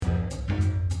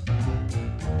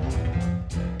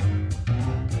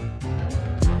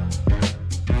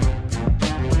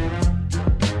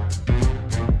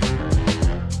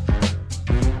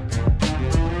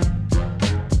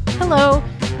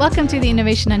Welcome to the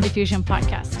Innovation and Diffusion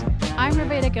podcast. I'm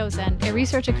Raveda Gozan, a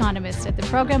research economist at the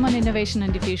Program on Innovation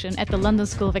and Diffusion at the London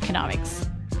School of Economics.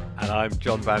 And I'm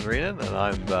John Van Reenen, and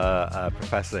I'm a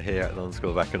professor here at the London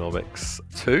School of Economics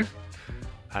too.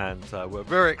 And we're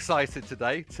very excited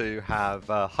today to have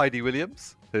Heidi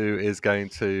Williams, who is going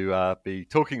to be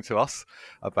talking to us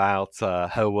about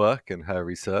her work and her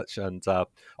research. And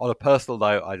on a personal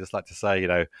note, I just like to say,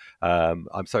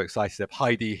 I'm so excited to have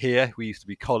Heidi here. We used to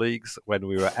be colleagues when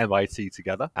we were at MIT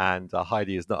together. And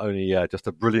Heidi is not only just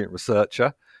a brilliant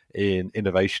researcher in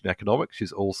innovation economics,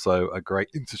 she's also a great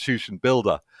institution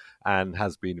builder and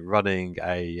has been running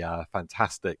a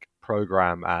fantastic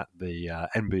program at the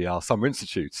NBR Summer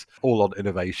Institute, all on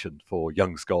innovation for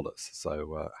young scholars.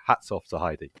 So hats off to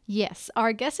Heidi. Yes,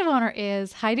 our guest of honor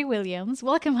is Heidi Williams.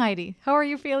 Welcome, Heidi. How are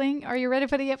you feeling? Are you ready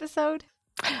for the episode?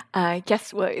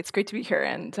 Yes, well, it's great to be here,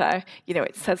 and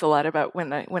it says a lot about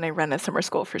when I run a summer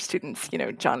school for students.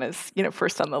 John is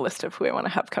first on the list of who I want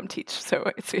to have come teach.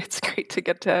 So it's great to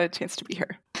get a chance to be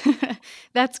here.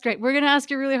 That's great. We're going to ask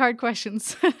you really hard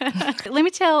questions. Let me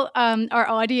tell our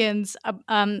audience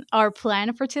our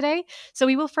plan for today. So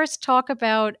we will first talk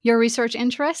about your research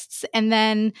interests, and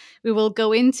then we will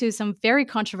go into some very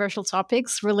controversial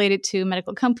topics related to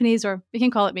medical companies, or we can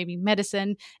call it maybe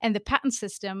medicine, and the patent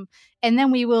system. And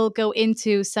then we will go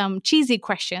into some cheesy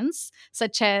questions,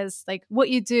 such as like what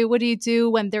do you do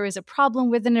when there is a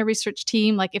problem within a research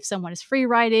team, like if someone is free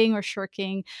riding or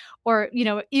shirking, or,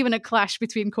 even a clash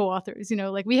between co-authors.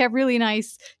 We have really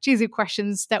nice cheesy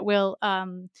questions that will,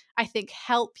 I think,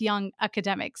 help young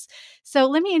academics. So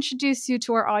let me introduce you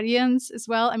to our audience as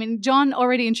well. I mean, John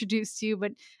already introduced you,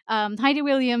 but Heidi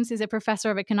Williams is a professor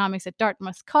of economics at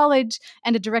Dartmouth College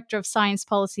and a director of science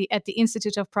policy at the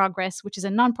Institute of Progress, which is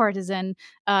a nonpartisan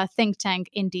think tank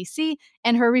in DC.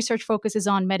 And her research focuses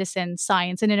on medicine,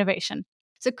 science, and innovation.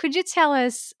 So could you tell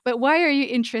us, but why are you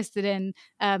interested in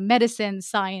medicine,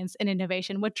 science, and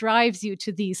innovation? What drives you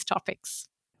to these topics?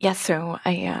 Yeah, so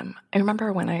I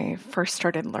remember when I first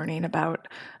started learning about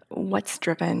what's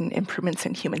driven improvements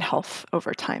in human health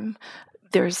over time.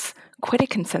 There's quite a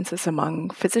consensus among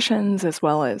physicians as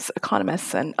well as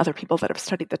economists and other people that have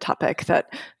studied the topic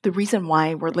that the reason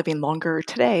why we're living longer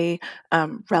today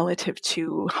relative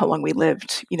to how long we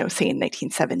lived, say in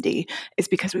 1970, is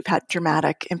because we've had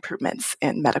dramatic improvements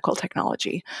in medical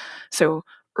technology. So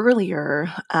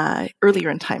earlier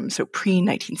in time, so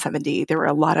pre-1970, there were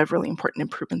a lot of really important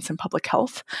improvements in public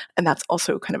health, and that's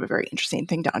also kind of a very interesting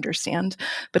thing to understand.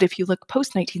 But if you look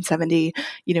post-1970,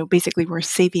 basically we're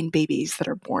saving babies that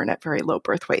are born at very low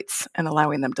birth weights and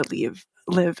allowing them to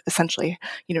live essentially,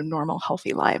 normal,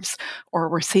 healthy lives. Or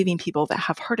we're saving people that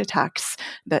have heart attacks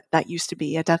that used to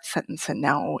be a death sentence and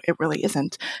now it really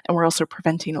isn't. And we're also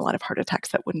preventing a lot of heart attacks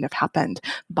that wouldn't have happened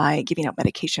by giving out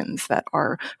medications that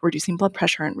are reducing blood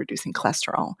pressure and reducing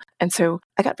cholesterol. And so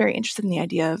I got very interested in the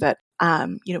idea that,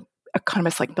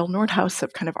 economists like Bill Nordhaus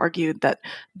have kind of argued that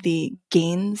the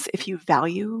gains, if you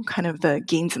value kind of the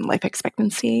gains in life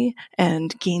expectancy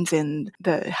and gains in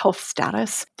the health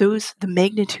status, the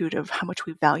magnitude of how much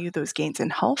we value those gains in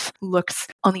health looks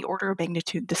on the order of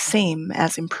magnitude the same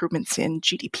as improvements in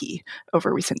GDP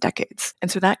over recent decades.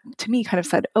 And so that to me kind of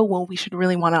said, oh, well, we should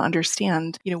really want to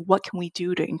understand, what can we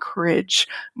do to encourage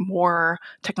more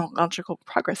technological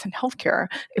progress in healthcare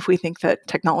if we think that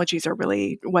technologies are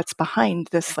really what's behind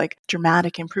this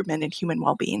dramatic improvement in human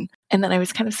well-being. And then I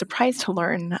was kind of surprised to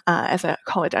learn as a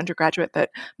college undergraduate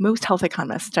that most health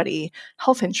economists study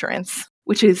health insurance,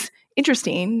 which is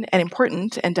interesting and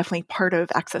important and definitely part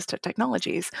of access to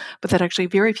technologies, but that actually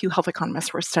very few health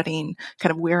economists were studying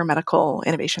kind of where medical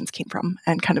innovations came from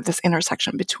and kind of this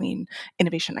intersection between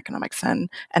innovation economics and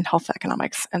health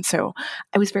economics. And so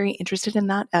I was very interested in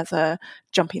that as a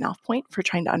jumping off point for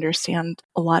trying to understand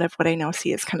a lot of what I now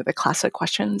see as kind of the classic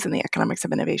questions in the economics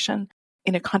of innovation,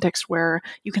 in a context where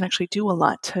you can actually do a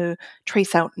lot to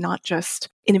trace out not just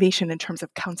innovation in terms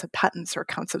of counts of patents or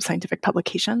counts of scientific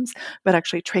publications, but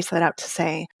actually trace that out to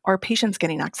say, are patients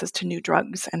getting access to new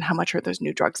drugs and how much are those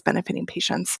new drugs benefiting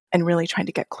patients, and really trying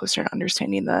to get closer to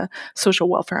understanding the social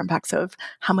welfare impacts of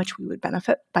how much we would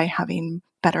benefit by having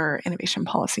better innovation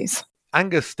policies.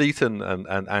 Angus Deaton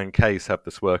and Anne Case have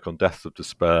this work on deaths of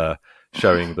despair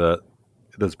showing that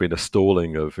there's been a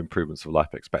stalling of improvements of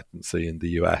life expectancy in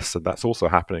the US, and that's also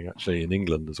happening actually in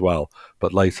England as well,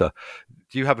 but later.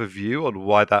 Do you have a view on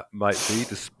why that might be,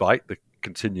 despite the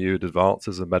continued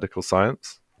advances in medical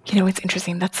science? It's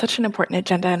interesting. That's such an important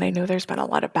agenda. And I know there's been a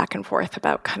lot of back and forth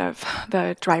about kind of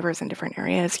the drivers in different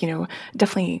areas.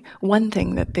 Definitely one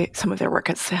thing that some of their work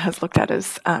has looked at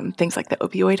is things like the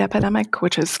opioid epidemic,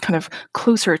 which is kind of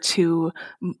closer to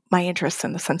my interests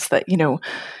in the sense that,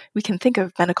 we can think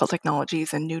of medical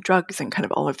technologies and new drugs and kind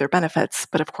of all of their benefits.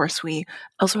 But of course, we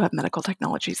also have medical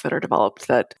technologies that are developed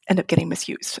that end up getting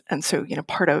misused. And so,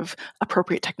 part of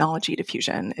appropriate technology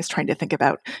diffusion is trying to think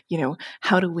about,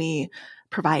 how do we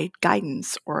provide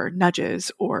guidance or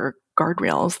nudges or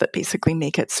guardrails that basically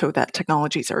make it so that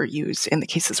technologies are used in the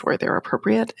cases where they're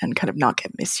appropriate and kind of not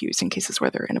get misused in cases where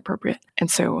they're inappropriate.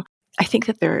 And so I think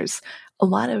that there's a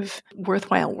lot of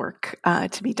worthwhile work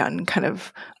to be done, kind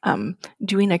of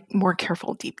doing a more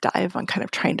careful deep dive on kind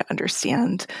of trying to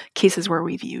understand cases where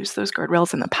we've used those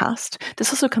guardrails in the past. This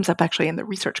also comes up actually in the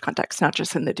research context, not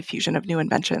just in the diffusion of new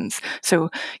inventions. So,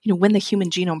 when the Human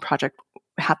Genome Project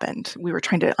happened, we were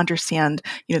trying to understand,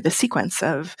 the sequence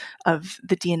of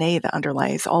the DNA that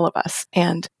underlies all of us.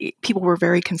 And people were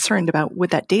very concerned about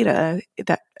would that data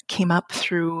that came up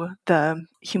through the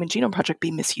Human Genome Project be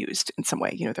misused in some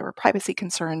way. There were privacy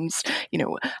concerns.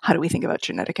 How do we think about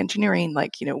genetic engineering?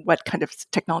 What kind of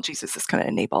technologies is this going to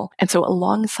enable? And so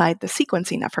alongside the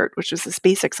sequencing effort, which was this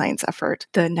basic science effort,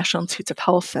 the National Institutes of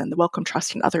Health and the Wellcome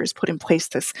Trust and others put in place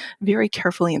this very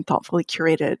carefully and thoughtfully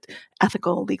curated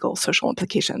ethical, legal, social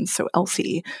implications, so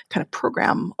ELSI kind of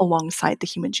program alongside the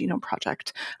Human Genome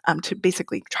Project to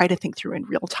basically try to think through in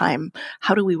real time,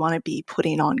 how do we want to be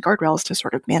putting on guardrails to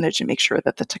sort of manage and make sure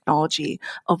that the technology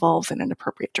evolves in an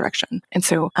appropriate direction. And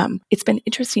so it's been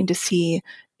interesting to see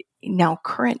now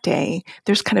current day,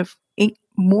 there's kind of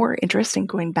more interest in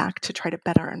going back to try to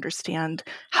better understand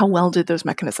how well did those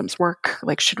mechanisms work?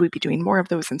 Should we be doing more of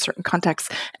those in certain contexts?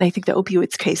 And I think the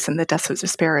opioids case and the deaths of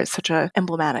despair is such an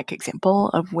emblematic example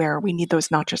of where we need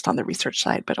those not just on the research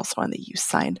side, but also on the use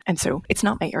side. And so it's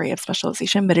not my area of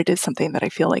specialization, but it is something that I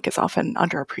feel like is often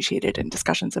underappreciated in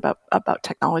discussions about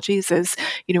technologies is,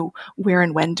 where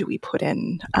and when do we put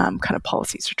in kind of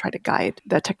policies to try to guide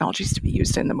the technologies to be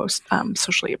used in the most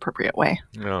socially appropriate way.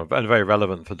 Yeah, and very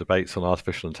relevant for debates on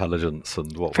artificial intelligence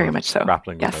and what very we're much so.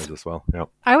 grappling with Yes. those as well. Yeah.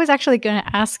 I was actually going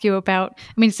to ask you about,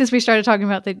 since we started talking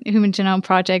about the Human Genome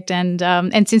Project and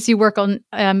since you work on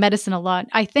medicine a lot,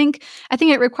 I think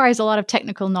it requires a lot of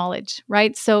technical knowledge,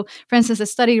 right? So, for instance, a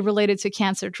study related to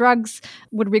cancer drugs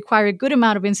would require a good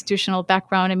amount of institutional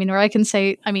background. Or I can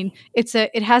say,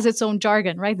 it has its own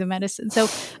jargon, right? The medicine. So,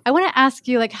 I want to ask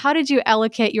you, how did you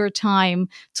allocate your time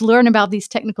to learn about these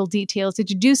technical details? Did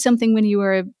you do something when you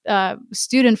were a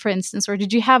student, for instance, or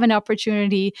did you have an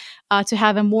opportunity to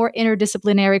have a more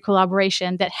interdisciplinary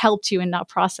collaboration that helped you in that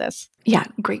process? Yeah,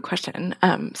 great question.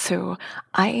 So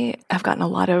I have gotten a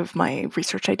lot of my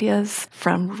research ideas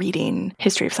from reading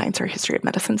history of science or history of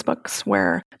medicine's books,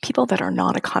 where people that are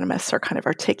non-economists are kind of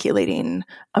articulating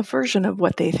a version of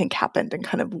what they think happened and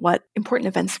kind of what important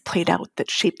events played out that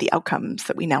shaped the outcomes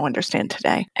that we now understand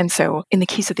today. And so in the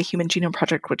case of the Human Genome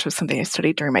Project, which was something I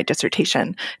studied during my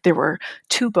dissertation, there were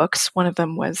two books. One of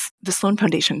them was the Sloan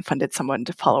Foundation funded someone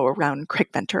to follow around Craig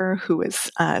Venter, who was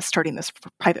starting this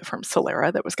private firm,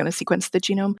 Solera, that was going to sequence the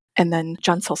genome. And then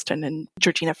John Sulston and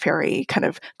Georgina Ferry kind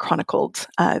of chronicled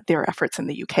their efforts in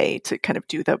the UK to kind of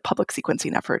do the public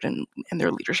sequencing effort and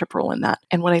their leadership role in that.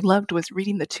 And what I loved was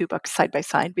reading the two books side by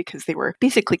side because they were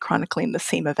basically chronicling the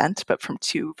same event, but from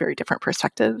two very different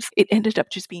perspectives. It ended up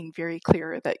just being very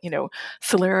clear that,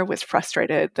 Solera was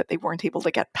frustrated that they weren't able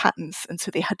to get patents, and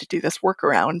so they had to do this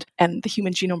workaround. And the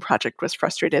Human Genome Project was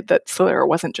frustrated that Solera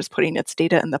wasn't just putting its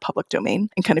data in the public domain.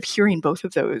 And kind of hearing both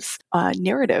of those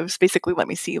narratives basically let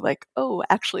me see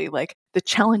actually the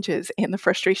challenges and the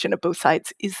frustration of both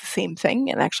sides is the same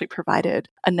thing, and actually provided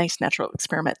a nice natural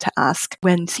experiment to ask,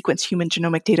 when sequenced human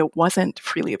genomic data wasn't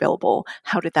freely available,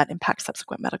 how did that impact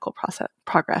subsequent medical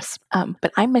progress?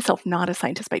 But I'm myself not a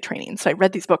scientist by training, so I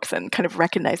read these books and kind of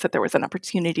recognized that there was an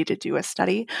opportunity to do a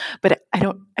study, but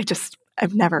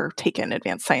I've never taken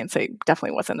advanced science. I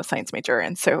definitely wasn't a science major.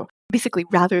 And so basically,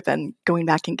 rather than going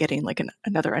back and getting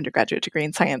another undergraduate degree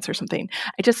in science or something,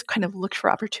 I just kind of looked for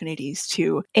opportunities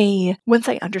to, once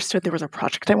I understood there was a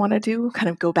project I want to do, kind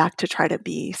of go back to try to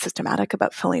be systematic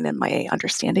about filling in my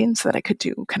understanding so that I could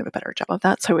do kind of a better job of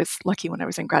that. So I was lucky when I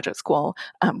was in graduate school.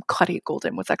 Claudia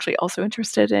Golden was actually also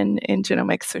interested in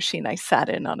genomics. So she and I sat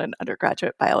in on an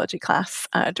undergraduate biology class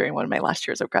during one of my last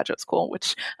years of graduate school,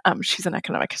 which she's an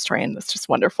economic historian that's just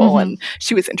wonderful. Mm-hmm. And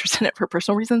she was interested in it for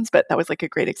personal reasons, but that was a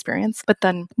great experience experience. But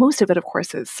then most of it, of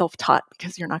course, is self-taught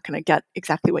because you're not going to get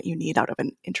exactly what you need out of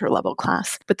an inter-level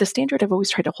class. But the standard I've always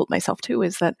tried to hold myself to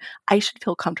is that I should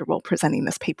feel comfortable presenting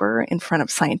this paper in front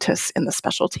of scientists in the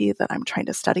specialty that I'm trying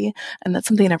to study. And that's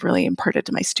something I've really imparted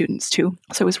to my students too.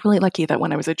 So I was really lucky that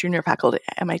when I was a junior faculty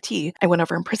at MIT, I went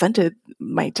over and presented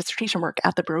my dissertation work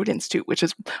at the Broad Institute, which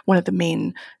is one of the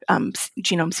main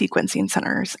genome sequencing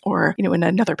centers. Or, in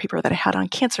another paper that I had on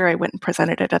cancer, I went and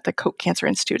presented it at the Koch Cancer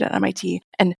Institute at MIT.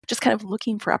 And just kind of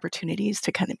looking for opportunities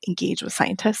to kind of engage with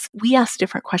scientists. We ask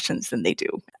different questions than they do.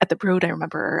 At the Broad, I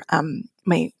remember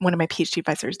one of my PhD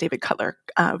advisors, David Cutler,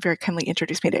 very kindly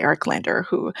introduced me to Eric Lander,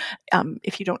 who,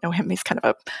 if you don't know him, he's kind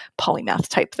of a polymath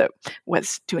type that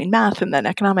was doing math and then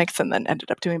economics and then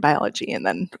ended up doing biology and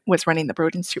then was running the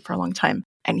Broad Institute for a long time.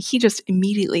 And he just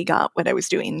immediately got what I was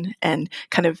doing and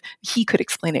kind of, he could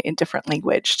explain it in different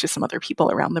language to some other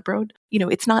people around the Broad.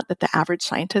 It's not that the average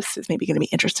scientist is maybe going to be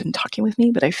interested in talking with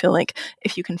me, but I feel like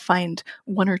if you can find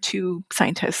one or two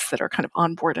scientists that are kind of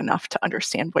on board enough to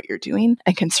understand what you're doing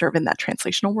and can serve in that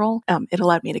translational role, it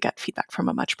allowed me to get feedback from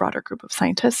a much broader group of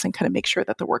scientists and kind of make sure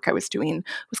that the work I was doing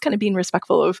was kind of being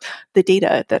respectful of the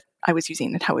data that I was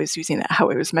using and how I was using it,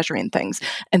 how I was measuring things,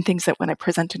 and things that when I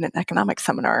presented an economics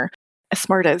seminar, as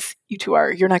smart as you two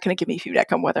are, you're not going to give me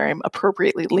feedback on whether I'm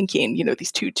appropriately linking,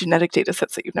 these two genetic data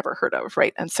sets that you've never heard of,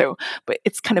 right? And so, but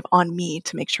it's kind of on me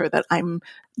to make sure that I'm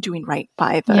doing right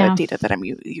by the data that I'm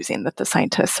using that the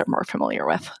scientists are more familiar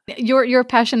with. Your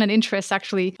passion and interest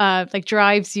actually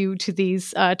drives you to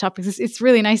these topics. It's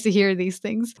really nice to hear these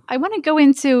things. I want to go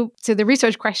into the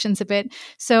research questions a bit.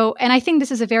 So, and I think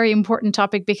this is a very important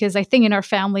topic because I think in our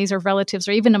families or relatives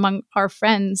or even among our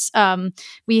friends,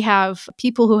 we have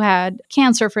people who had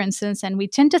cancer, for instance, and we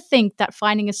tend to think that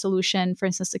finding a solution, for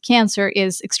instance, to cancer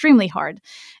is extremely hard.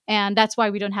 And that's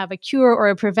why we don't have a cure or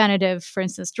a preventative, for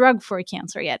instance, drug for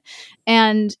cancer yet.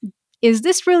 And is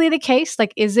this really the case?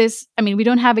 We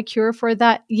don't have a cure for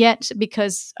that yet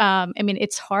because,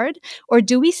 it's hard. Or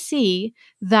do we see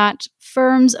that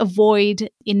firms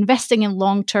avoid investing in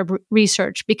long-term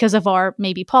research because of our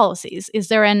maybe policies? Is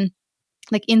there an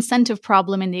incentive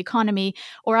problem in the economy,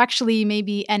 or actually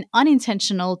maybe an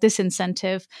unintentional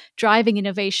disincentive driving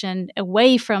innovation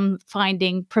away from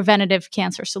finding preventative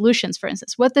cancer solutions, for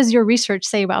instance? What does your research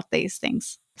say about these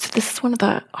things? So this is one of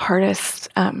the hardest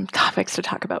topics to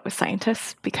talk about with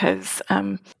scientists because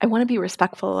I want to be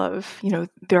respectful of,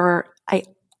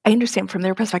 I understand from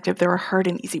their perspective, there are hard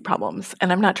and easy problems.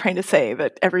 And I'm not trying to say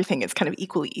that everything is kind of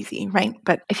equally easy, right?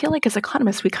 But I feel like as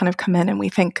economists, we kind of come in and we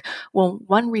think, well,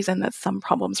 one reason that some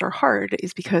problems are hard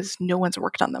is because no one's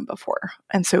worked on them before.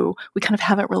 And so we kind of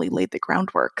haven't really laid the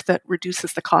groundwork that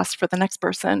reduces the cost for the next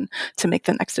person to make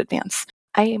the next advance.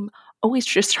 I am always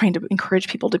just trying to encourage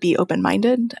people to be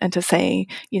open-minded and to say,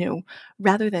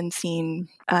 rather than seeing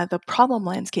the problem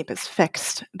landscape as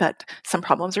fixed, that some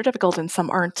problems are difficult and some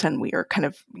aren't, and we are kind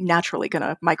of naturally going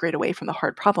to migrate away from the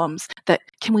hard problems, that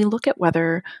can we look at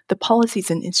whether the policies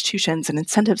and institutions and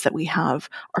incentives that we have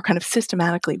are kind of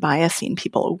systematically biasing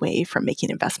people away from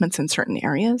making investments in certain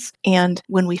areas? And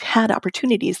when we've had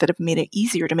opportunities that have made it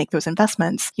easier to make those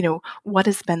investments, what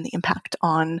has been the impact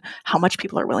on how much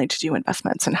people are willing to do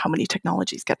investments and how many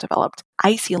technologies get developed?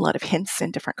 I see a lot of hints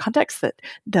in different contexts that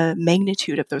the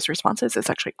magnitude of those responses is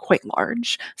actually quite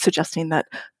large, suggesting that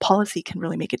policy can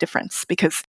really make a difference.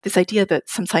 Because this idea that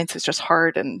some science is just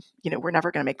hard and, we're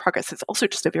never going to make progress is also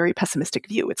just a very pessimistic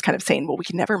view. It's kind of saying, well, we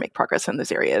can never make progress in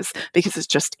those areas because it's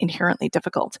just inherently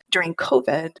difficult. During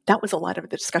COVID, that was a lot of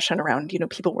the discussion around,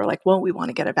 people were like, well, we want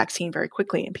to get a vaccine very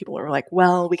quickly. And people were like,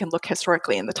 well, we can look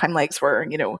historically, and the timelines were,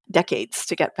 decades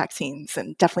to get vaccines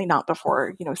and definitely not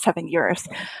before, 7 years.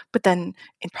 But then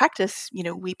in practice,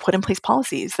 we put in place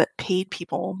policies that paid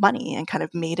people money and kind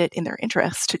of made it in their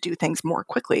interest to do things more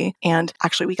quickly. And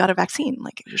actually, we got a vaccine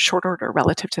like short order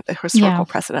relative to the historical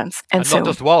precedents. And so, not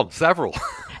just one, several.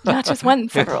 Not just one,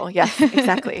 several. Yes,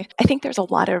 exactly. I think there's a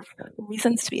lot of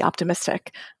reasons to be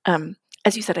optimistic.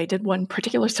 As you said, I did one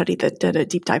particular study that did a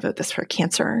deep dive of this for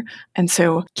cancer. And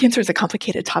so cancer is a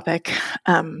complicated topic.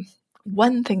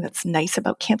 One thing that's nice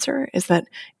about cancer is that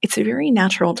it's very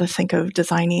natural to think of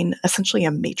designing essentially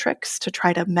a matrix to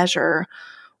try to measure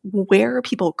where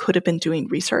people could have been doing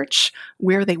research,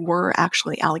 where they were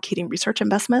actually allocating research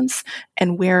investments,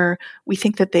 and where we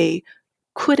think that they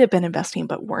could have been investing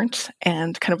but weren't,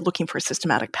 and kind of looking for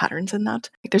systematic patterns in that.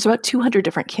 There's about 200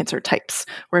 different cancer types,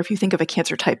 where if you think of a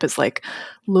cancer type as like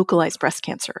localized breast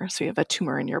cancer, so you have a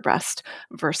tumor in your breast,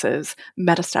 versus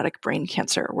metastatic brain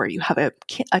cancer, where you have a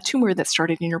tumor that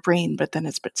started in your brain but then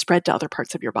has spread to other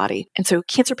parts of your body. And so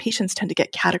cancer patients tend to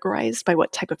get categorized by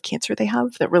what type of cancer they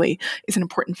have. That really is an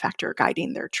important factor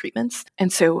guiding their treatments.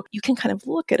 And so you can kind of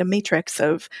look at a matrix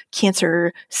of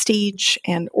cancer stage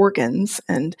and organs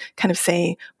and kind of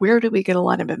say, where do we get a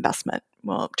lot of investment?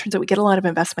 Well, it turns out we get a lot of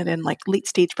investment in like late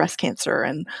stage breast cancer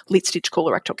and late stage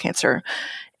colorectal cancer.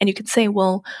 And you could say,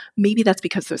 well, maybe that's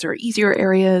because those are easier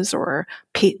areas, or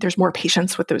there's more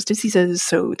patients with those diseases,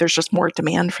 so there's just more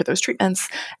demand for those treatments.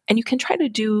 And you can try to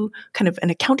do kind of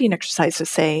an accounting exercise to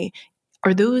say,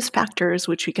 are those factors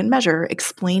which we can measure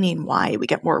explaining why we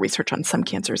get more research on some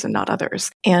cancers and not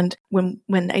others? And when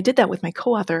I did that with my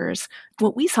co-authors,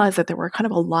 what we saw is that there were kind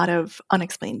of a lot of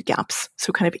unexplained gaps.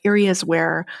 So kind of areas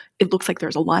where it looks like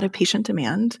there's a lot of patient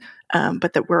demand,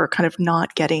 but that we're kind of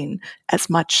not getting as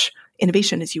much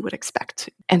innovation as you would expect.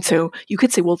 And so you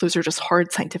could say, well, those are just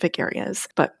hard scientific areas.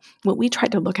 But what we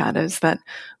tried to look at is that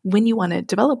when you want to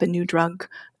develop a new drug,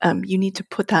 you need to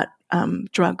put that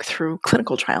drug through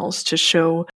clinical trials to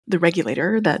show the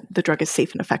regulator that the drug is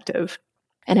safe and effective.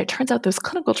 And it turns out those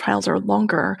clinical trials are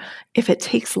longer if it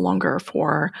takes longer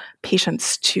for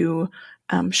patients to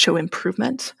show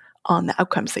improvement on the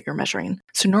outcomes that you're measuring.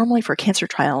 So normally for cancer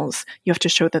trials, you have to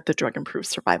show that the drug improves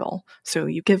survival. So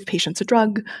you give patients a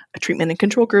drug, a treatment and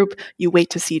control group, you wait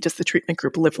to see, does the treatment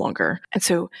group live longer? And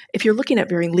so if you're looking at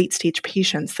very late stage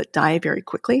patients that die very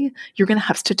quickly, you're going to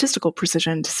have statistical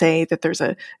precision to say that there's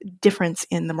a difference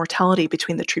in the mortality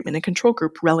between the treatment and control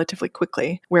group relatively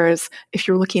quickly. Whereas if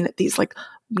you're looking at these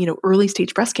early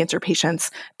stage breast cancer patients,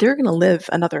 they're going to live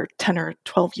another 10 or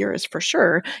 12 years for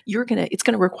sure. It's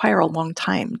going to require a long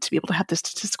time to be able to have the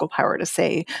statistical power to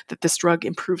say that this drug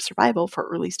improves survival for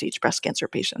early stage breast cancer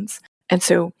patients. And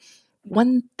so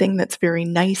one thing that's very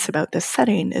nice about this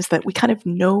setting is that we kind of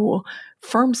know,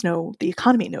 firms know, the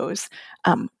economy knows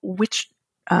which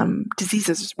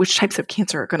diseases, which types of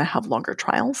cancer are going to have longer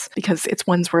trials, because it's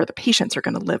ones where the patients are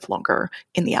going to live longer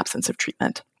in the absence of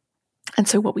treatment. And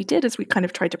so what we did is we kind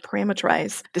of tried to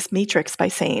parameterize this matrix by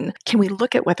saying, can we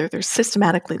look at whether there's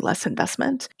systematically less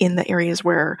investment in the areas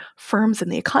where firms in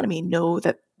the economy know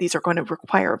that these are going to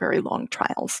require very long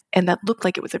trials? And that looked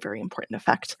like it was a very important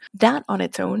effect. That on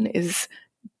its own is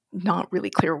not really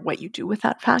clear what you do with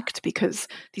that fact, because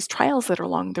these trials that are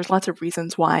long, there's lots of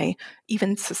reasons why,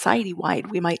 even society-wide,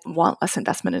 we might want less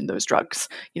investment in those drugs.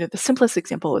 The simplest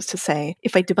example is to say,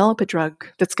 if I develop a drug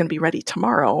that's going to be ready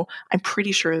tomorrow, I'm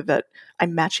pretty sure that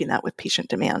I'm matching that with patient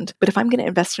demand. But if I'm going to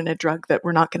invest in a drug that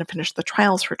we're not going to finish the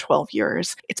trials for 12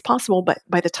 years, it's possible, but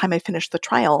by the time I finish the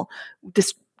trial,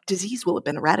 this disease will have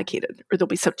been eradicated, or there'll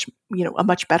be such, a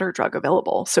much better drug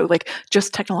available. So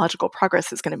just technological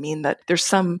progress is going to mean that there's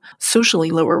some socially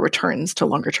lower returns to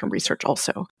longer term research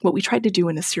also. What we tried to do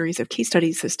in a series of case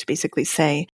studies is to basically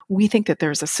say, we think that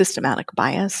there's a systematic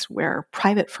bias where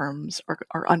private firms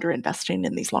are underinvesting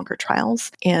in these longer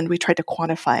trials. And we tried to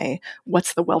quantify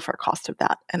what's the welfare cost of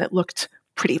that. And it looked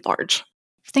pretty large.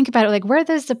 Think about it, where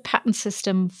does the patent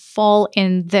system fall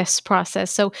in this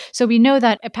process? So we know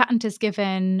that a patent is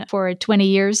given for 20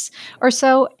 years or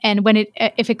so, and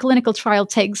if a clinical trial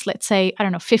takes, let's say,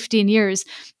 15 years,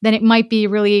 then it might be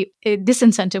really a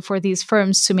disincentive for these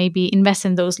firms to maybe invest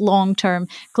in those long-term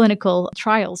clinical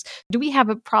trials. Do we have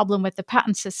a problem with the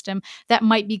patent system that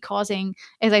might be causing,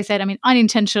 as I said,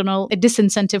 unintentional a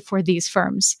disincentive for these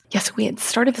firms? Yes, we had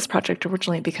started this project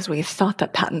originally because we thought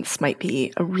that patents might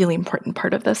be a really important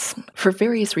part of this. For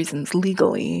various reasons,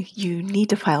 legally, you need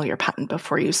to file your patent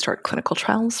before you start clinical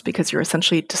trials, because you're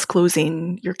essentially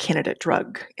disclosing your candidate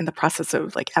drug in the process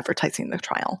of advertising the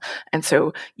trial. And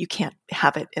so you can't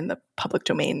have it in the public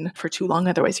domain for too long,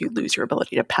 otherwise you lose your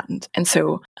ability to patent. And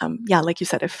so, like you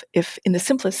said, if in the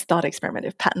simplest thought experiment,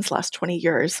 if patents last 20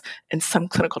 years and some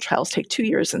clinical trials take 2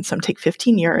 years and some take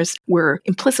 15 years, we're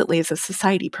implicitly as a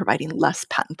society providing less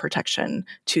patent protection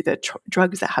to the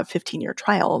drugs that have 15-year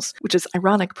trials, which is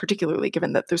ironic, particularly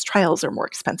given that those trials are more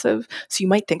expensive. So you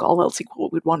might think all else equal,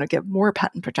 we'd want to give more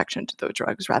patent protection to those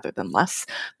drugs rather than less.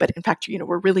 But in fact,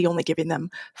 we're really only giving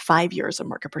them 5 years of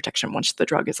market protection once the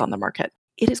drug is on the market.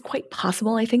 It is quite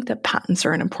possible, I think, that patents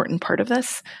are an important part of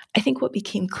this. I think what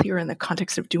became clear in the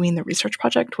context of doing the research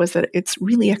project was that it's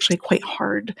really actually quite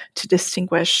hard to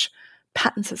distinguish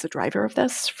patents as a driver of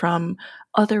this from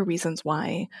other reasons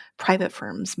why private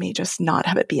firms may just not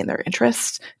have it be in their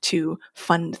interest to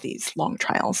fund these long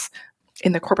trials.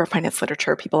 in the corporate finance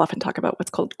literature, people often talk about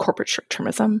what's called corporate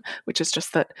short-termism, which is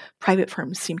just that private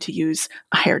firms seem to use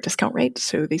a higher discount rate.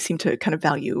 So they seem to kind of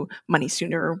value money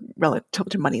sooner relative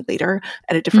to money later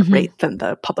at a different rate than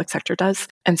the public sector does.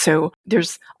 And so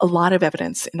there's a lot of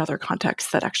evidence in other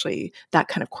contexts that actually that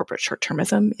kind of corporate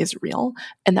short-termism is real.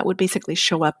 And that would basically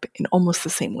show up in almost the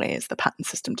same way as the patent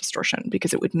system distortion,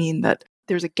 because it would mean that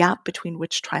there's a gap between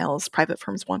which trials private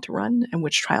firms want to run and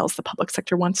which trials the public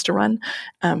sector wants to run.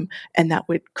 And that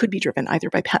could be driven either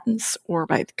by patents or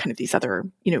by kind of these other,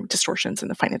 distortions in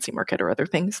the financing market or other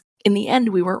things. In the end,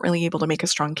 we weren't really able to make a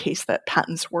strong case that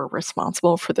patents were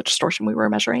responsible for the distortion we were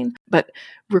measuring. But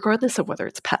regardless of whether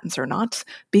it's patents or not,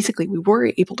 basically we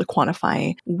were able to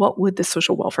quantify what would the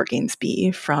social welfare gains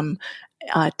be from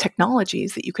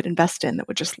technologies that you could invest in that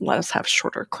would just let us have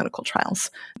shorter clinical trials.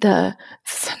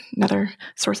 Another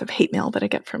source of hate mail that I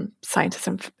get from scientists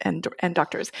and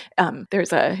doctors.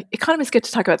 Economists get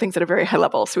to talk about things at a very high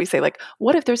level. So we say, like,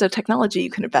 what if there's a technology you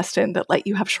can invest in that let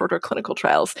you have shorter clinical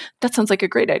trials? That sounds like a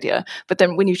great idea. But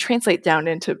then when you translate down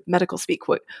into medical speak,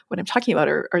 what I'm talking about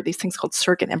are these things called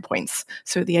surrogate endpoints.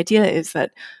 So the idea is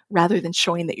that rather than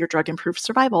showing that your drug improves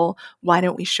survival, why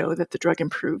don't we show that the drug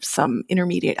improves some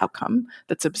intermediate outcome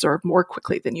that's observed more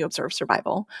quickly than you observe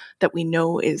survival, that we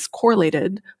know is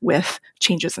correlated with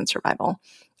changes in survival.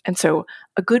 And so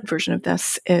a good version of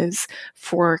this is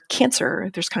for cancer.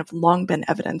 There's kind of long been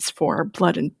evidence for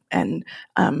blood and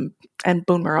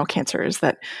bone marrow cancers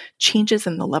that changes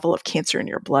in the level of cancer in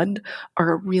your blood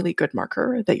are a really good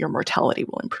marker that your mortality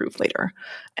will improve later.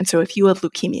 And so if you have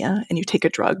leukemia and you take a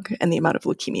drug and the amount of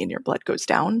leukemia in your blood goes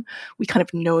down, we kind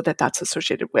of know that that's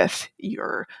associated with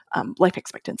your life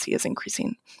expectancy is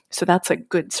increasing. So that's a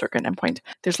good surrogate endpoint.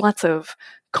 There's lots of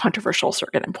controversial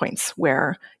surrogate endpoints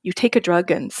where you take a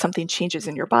drug and something changes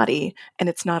in your body and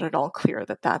it's not at all clear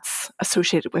that that's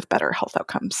associated with better health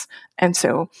outcomes. And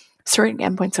so surrogate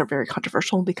endpoints are very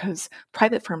controversial because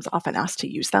private firms often ask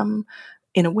to use them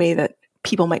in a way that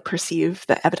people might perceive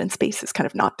the evidence base is kind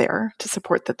of not there to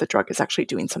support that the drug is actually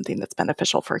doing something that's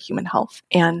beneficial for human health.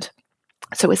 And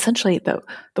so essentially, the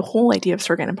whole idea of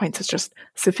surrogate endpoints is just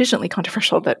sufficiently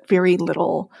controversial that very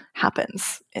little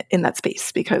happens in that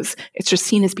space because it's just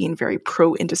seen as being very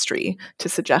pro-industry to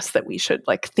suggest that we should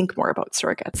think more about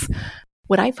surrogates.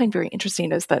 What I find very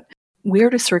interesting is that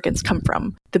where do surrogates come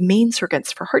from? The main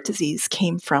surrogates for heart disease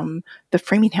came from the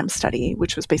Framingham study,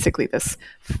 which was basically this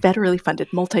federally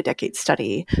funded multi-decade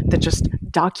study that just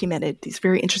documented these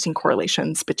very interesting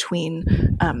correlations between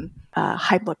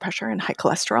high blood pressure and high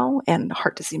cholesterol and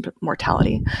heart disease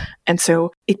mortality. And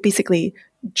so it basically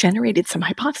generated some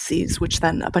hypotheses, which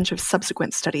then a bunch of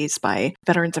subsequent studies by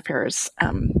Veterans Affairs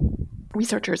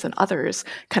researchers and others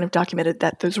kind of documented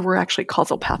that those were actually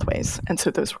causal pathways. And so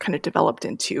those were kind of developed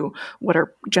into what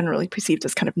are generally perceived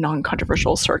as kind of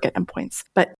non-controversial surrogate endpoints.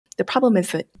 But the problem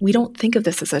is that we don't think of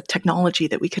this as a technology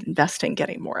that we could invest in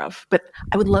getting more of. But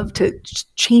I would love to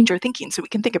change our thinking so we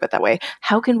can think of it that way.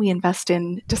 How can we invest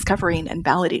in discovering and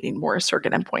validating more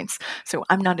surrogate endpoints? So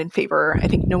I'm not in favor, I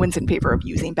think no one's in favor of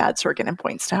using bad surrogate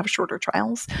endpoints to have shorter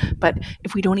trials. But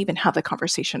if we don't even have the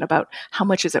conversation about how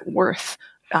much is it worth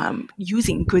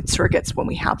using good surrogates when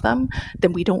we have them,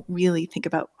 then we don't really think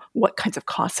about what kinds of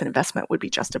costs and investment would be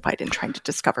justified in trying to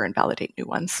discover and validate new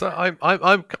ones. So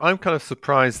I'm kind of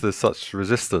surprised there's such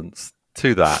resistance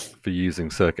to that for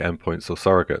using surrogate endpoints or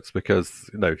surrogates, because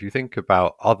if you think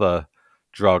about other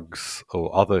drugs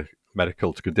or other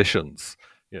medical conditions,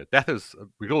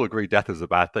 we all agree death is a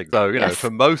bad thing. So Yes.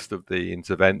 for most of the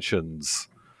interventions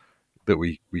that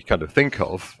we kind of think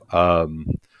of,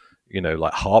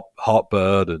 like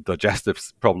heartburn and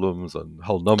digestive problems and a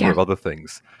whole number of other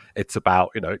things, it's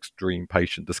about, extreme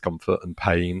patient discomfort and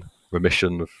pain,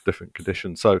 remission of different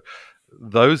conditions. So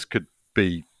those could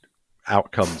be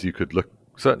outcomes you could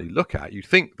certainly look at. You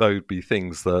think they'd be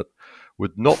things that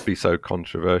would not be so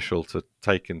controversial to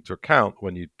take into account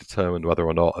when you determine whether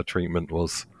or not a treatment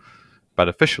was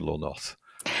beneficial or not.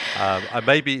 And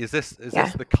maybe is this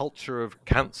the culture of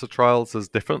cancer trials as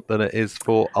different than it is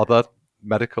for other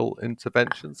medical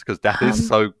interventions, because death is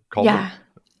so common? Yeah.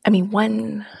 I mean,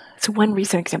 one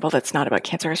recent example that's not about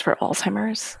cancer is for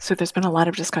Alzheimer's. So there's been a lot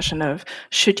of discussion of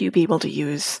should you be able to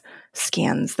use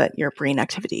scans that your brain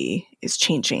activity is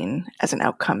changing as an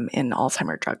outcome in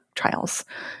Alzheimer's drug trials.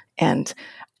 And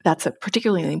that's a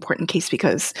particularly important case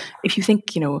because if you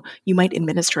think, you might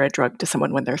administer a drug to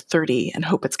someone when they're 30 and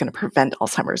hope it's going to prevent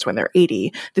Alzheimer's when they're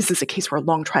 80, this is a case where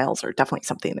long trials are definitely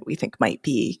something that we think might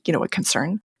be, a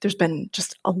concern. there's been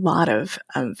just a lot of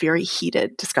very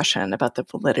heated discussion about the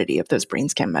validity of those brain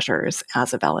scan measures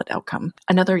as a valid outcome.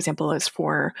 Another example is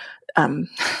for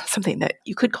something that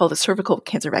you could call the cervical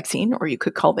cancer vaccine, or you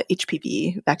could call the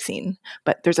HPV vaccine.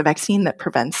 But there's a vaccine that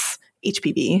prevents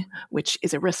HPV, which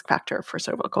is a risk factor for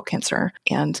cervical cancer.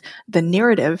 And the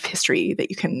narrative history that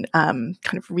you can kind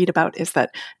of read about is that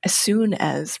as soon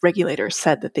as regulators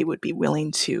said that they would be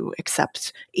willing to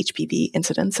accept HPV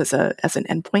incidence as an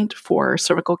endpoint for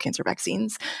cervical cancer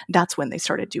vaccines, that's when they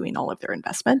started doing all of their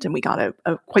investment, and we got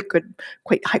a quite good,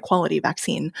 quite high quality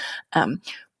vaccine.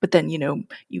 But then,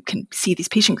 you can see these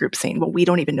patient groups saying, well, we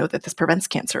don't even know that this prevents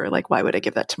cancer. Like, why would I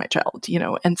give that to my child?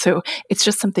 And so it's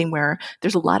just something where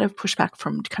there's a lot of pushback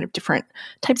from kind of different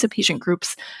types of patient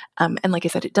groups. And like I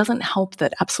said, it doesn't help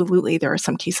that absolutely there are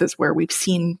some cases where we've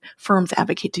seen firms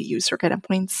advocate to use surrogate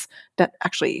endpoints that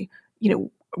actually,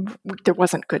 there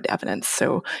wasn't good evidence.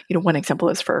 So, one example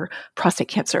is for prostate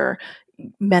cancer.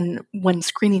 One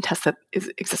screening test that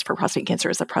exists for prostate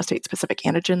cancer is a prostate-specific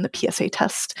antigen, the PSA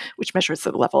test, which measures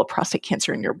the level of prostate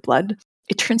cancer in your blood.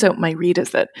 It turns out my read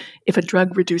is that if a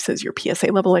drug reduces your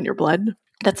PSA level in your blood,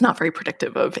 that's not very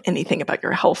predictive of anything about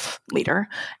your health later.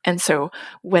 And so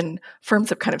when firms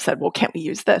have kind of said, well, can't we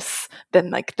use this? Then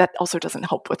that also doesn't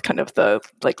help with kind of the,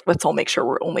 let's all make sure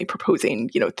we're only proposing,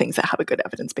 things that have a good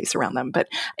evidence base around them. But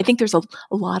I think there's a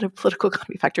lot of political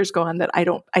economy factors go on that I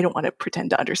don't want to pretend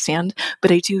to understand,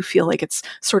 but I do feel like it's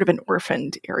sort of an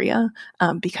orphaned area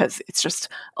because it's just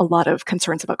a lot of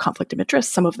concerns about conflict of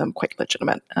interest, some of them quite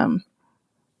legitimate.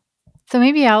 So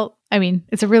maybe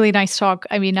it's a really nice talk.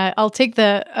 I'll take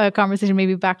the conversation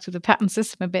maybe back to the patent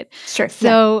system a bit. Sure.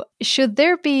 So should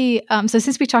there be, so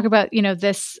since we talk about,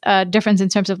 this difference in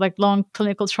terms of like long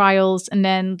clinical trials and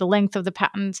then the length of the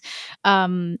patent,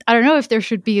 I don't know if there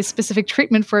should be a specific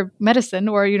treatment for medicine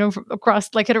or,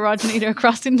 across like heterogeneity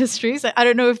across industries. I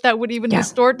don't know if that would even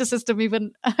distort the system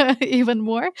even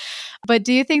more. But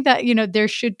do you think that, there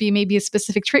should be maybe a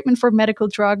specific treatment for medical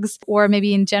drugs, or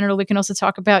maybe in general, we can also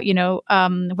talk about,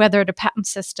 whether the patent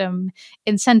system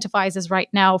incentivizes right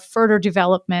now further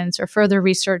developments or further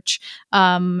research?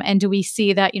 And do we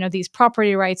see that, these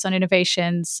property rights on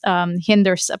innovations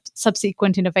hinder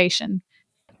subsequent innovation?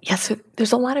 Yeah, so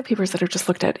there's a lot of papers that are just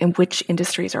looked at in which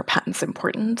industries are patents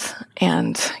important.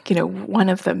 And, one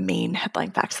of the main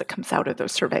headline facts that comes out of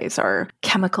those surveys are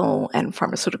chemical and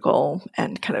pharmaceutical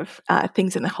and kind of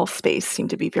things in the health space seem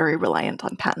to be very reliant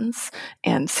on patents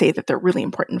and say that they're really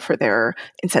important for their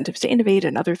incentives to innovate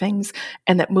and other things.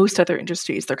 And that most other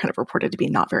industries, they're kind of reported to be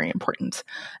not very important.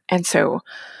 And so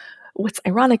what's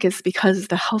ironic is because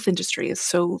the health industry is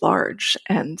so large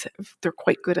and they're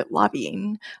quite good at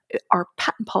lobbying, our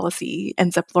patent policy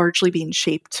ends up largely being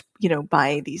shaped,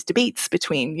 by these debates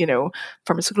between,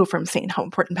 pharmaceutical firms saying how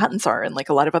important patents are and like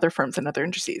a lot of other firms and other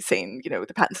industries saying,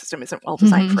 the patent system isn't well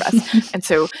designed for us. And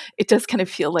so it does kind of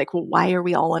feel like, well, why are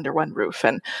we all under one roof?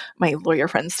 And my lawyer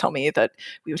friends tell me that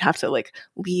we would have to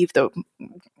leave the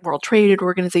World Trade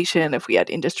Organization if we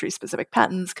had industry specific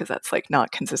patents, because that's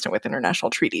not consistent with international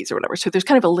treaties or whatever. So there's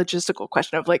kind of a logistical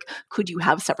question of could you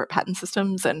have separate patent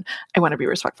systems? And I want to be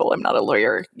respectful. I'm not a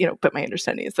lawyer, but my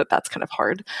understanding is that that's kind of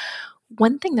hard.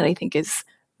 One thing that I think is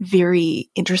very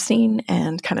interesting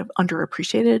and kind of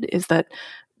underappreciated is that,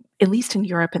 at least in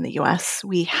Europe and the US,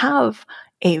 we have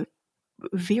a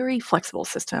very flexible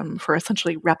system for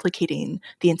essentially replicating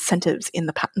the incentives in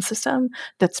the patent system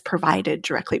that's provided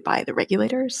directly by the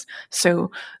regulators. So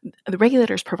the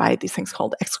regulators provide these things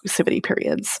called exclusivity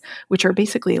periods, which are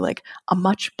basically a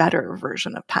much better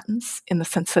version of patents in the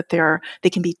sense that they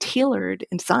can be tailored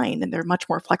in design and they're much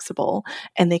more flexible,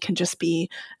 and they can just be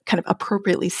kind of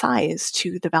appropriately sized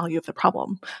to the value of the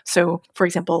problem. So for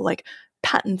example,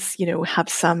 patents, have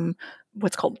some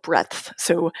what's called breadth.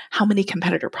 So how many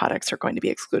competitor products are going to be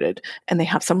excluded? And they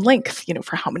have some length,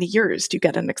 for how many years do you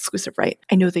get an exclusive right?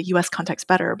 I know the US context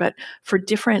better, but for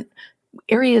different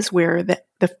areas where the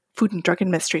Food and Drug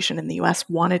Administration in the US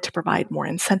wanted to provide more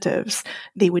incentives,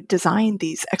 they would design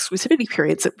these exclusivity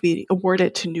periods that would be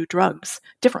awarded to new drugs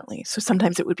differently. So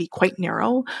sometimes it would be quite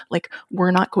narrow,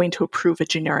 we're not going to approve a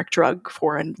generic drug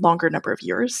for a longer number of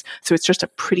years. So it's just a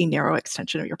pretty narrow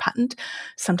extension of your patent.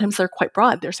 Sometimes they're quite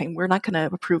broad. They're saying we're not going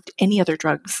to approve any other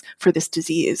drugs for this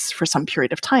disease for some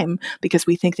period of time because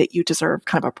we think that you deserve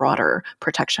kind of a broader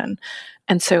protection.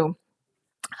 And so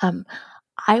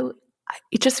I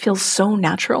it just feels so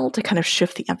natural to kind of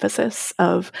shift the emphasis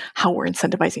of how we're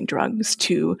incentivizing drugs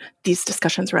to these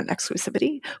discussions around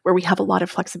exclusivity, where we have a lot of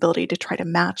flexibility to try to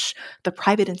match the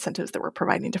private incentives that we're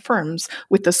providing to firms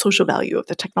with the social value of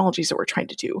the technologies that we're trying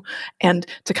to do, and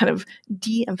to kind of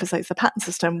de-emphasize the patent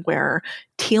system, where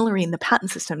tailoring the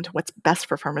patent system to what's best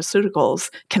for pharmaceuticals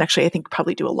can actually, I think,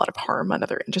 probably do a lot of harm on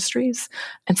other industries.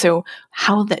 And so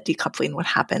how that decoupling would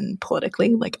happen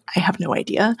politically, like, I have no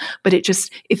idea, but it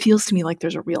feels to me like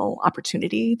there's a real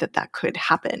opportunity that could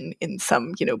happen in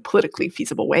some, politically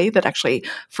feasible way that actually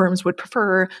firms would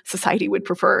prefer, society would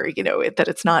prefer, that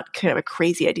it's not kind of a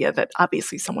crazy idea that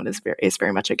obviously someone is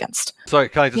very much against. Sorry,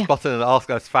 can I just butt in and ask?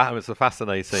 It's a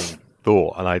fascinating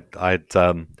thought, and I'd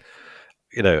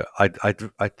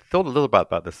thought a little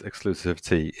about this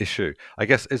exclusivity issue. I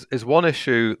guess is one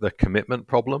issue the commitment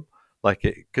problem?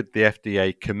 Like, could the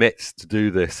FDA commit to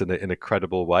do this in a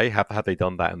credible way? Have they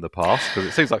done that in the past? Because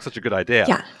it seems like such a good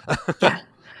idea. Yeah.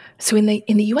 So in the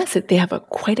US, they have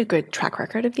quite a good track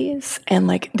record of these, and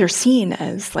they're seen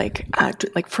as like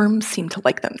firms seem to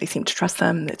like them. They seem to trust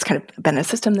them. It's kind of been a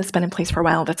system that's been in place for a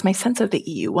while. That's my sense of the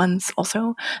EU ones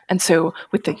also, and so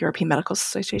with the European Medical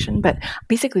Association. But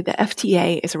basically, the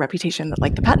FDA is a reputation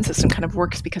that the patent system kind of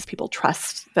works because people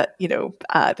trust that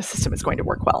the system is going to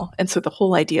work well. And so the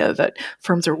whole idea that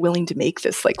firms are willing to make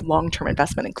this long-term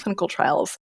investment in clinical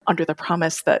trials under the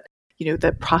promise that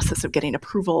the process of getting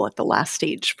approval at the last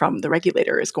stage from the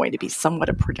regulator is going to be somewhat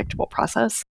a predictable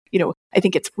process. I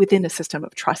think it's within a system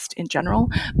of trust in general,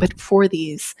 but for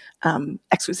these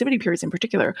exclusivity periods in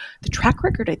particular, the track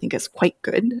record, I think, is quite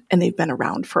good, and they've been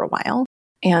around for a while.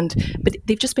 But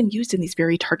they've just been used in these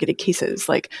very targeted cases,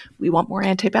 like we want more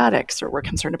antibiotics, or we're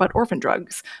concerned about orphan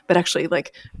drugs. But actually,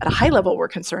 at a high level, we're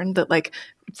concerned that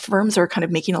firms are kind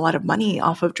of making a lot of money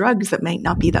off of drugs that might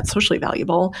not be that socially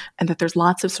valuable, and that there's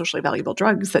lots of socially valuable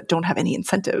drugs that don't have any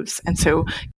incentives. And so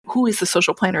who is the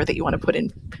social planner that you want to put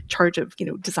in charge of,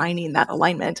 designing that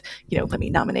alignment? Let me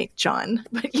nominate John.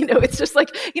 But, it's just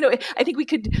I think we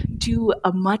could do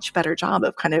a much better job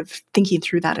of kind of thinking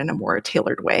through that in a more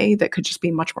tailored way that could just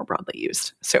be much more broadly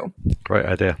used. So great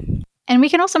idea. And we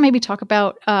can also maybe talk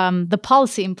about the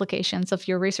policy implications of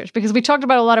your research, because we talked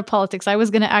about a lot of politics. I was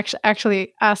going to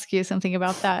actually ask you something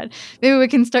about that. Maybe we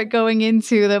can start going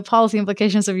into the policy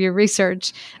implications of your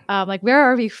research. Where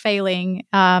are we failing?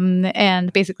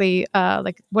 And basically,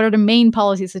 what are the main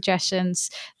policy suggestions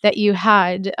that you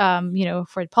had,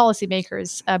 for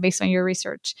policymakers based on your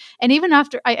research? And even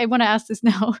after, I want to ask this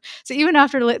now. So even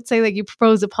after, let's say, you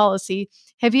propose a policy,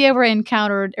 have you ever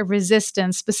encountered a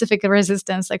resistance, specific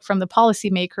resistance, from the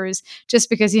policymakers, just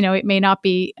because, it may not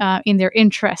be in their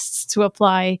interests to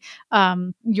apply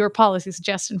your policy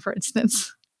suggestion, for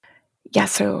instance? Yeah.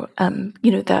 So,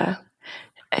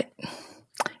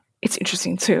 it's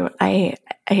interesting. So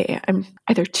I'm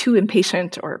either too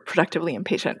impatient or productively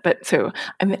impatient. But so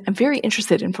I'm very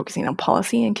interested in focusing on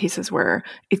policy in cases where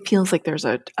it feels like there's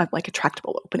a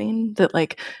tractable opening,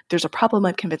 that there's a problem.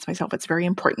 I've convinced myself it's very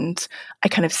important. I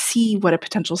kind of see what a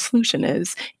potential solution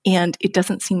is, and it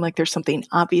doesn't seem like there's something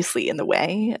obviously in the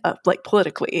way,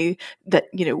 politically, that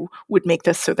would make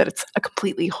this so that it's a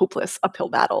completely hopeless uphill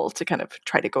battle to kind of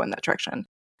try to go in that direction.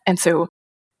 And so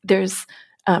there's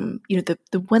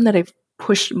the one that I've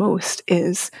pushed most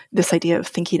is this idea of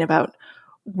thinking about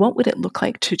what would it look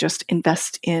like to just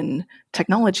invest in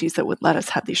technologies that would let us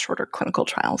have these shorter clinical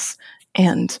trials.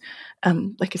 And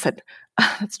like I said,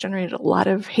 that's generated a lot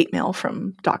of hate mail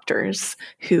from doctors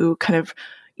who kind of,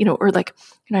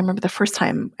 I remember the first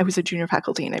time I was a junior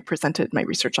faculty and I presented my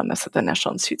research on this at the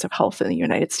National Institutes of Health in the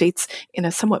United States in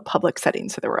a somewhat public setting.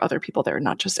 So there were other people there,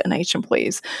 not just NIH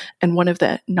employees. And one of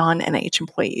the non-NIH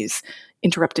employees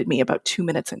interrupted me about 2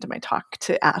 minutes into my talk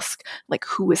to ask,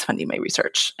 who was funding my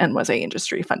research and was I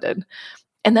industry funded?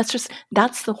 And that's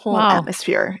the whole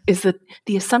atmosphere, is that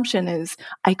the assumption is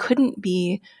I couldn't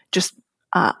be just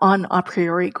on a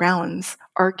priori grounds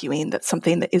arguing that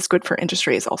something that is good for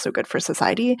industry is also good for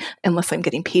society, unless I'm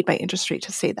getting paid by industry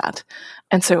to say that.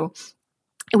 And so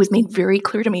it was made very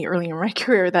clear to me early in my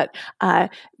career that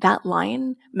that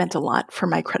line meant a lot for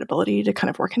my credibility to kind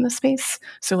of work in this space.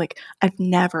 So I've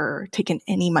never taken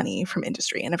any money from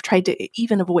industry, and I've tried to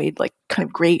even avoid kind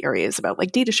of gray areas about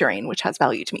data sharing, which has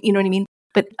value to me. You know what I mean?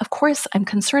 But of course, I'm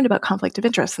concerned about conflict of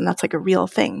interest, and that's a real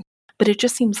thing. But it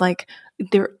just seems like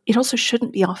it also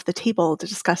shouldn't be off the table to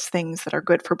discuss things that are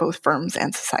good for both firms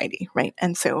and society, right?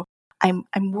 And so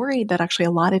I'm worried that actually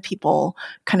a lot of people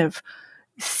kind of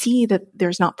see that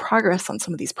there's not progress on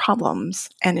some of these problems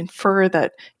and infer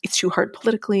that it's too hard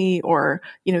politically, or,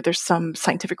 there's some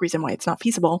scientific reason why it's not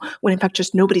feasible, when in fact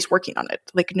just nobody's working on it.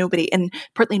 Like nobody, and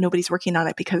partly nobody's working on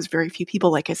it because very few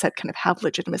people, like I said, kind of have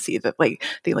legitimacy, that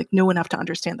they know enough to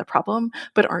understand the problem,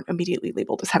 but aren't immediately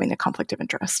labeled as having a conflict of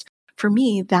interest. For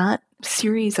me, that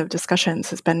series of discussions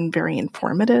has been very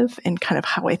informative in kind of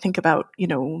how I think about,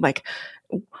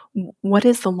 what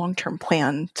is the long-term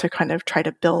plan to kind of try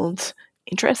to build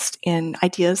interest in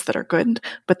ideas that are good,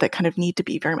 but that kind of need to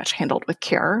be very much handled with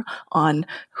care on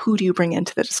who do you bring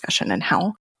into the discussion and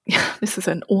how. This is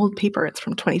an old paper. It's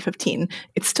from 2015.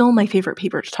 It's still my favorite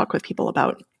paper to talk with people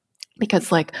about,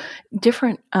 because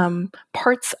different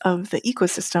parts of the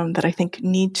ecosystem that I think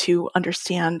need to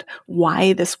understand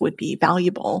why this would be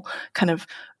valuable kind of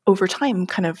over time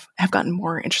kind of have gotten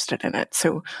more interested in it.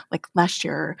 So last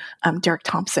year, Derek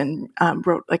Thompson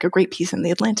wrote a great piece in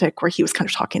The Atlantic where he was kind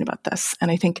of talking about this.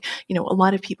 And I think, a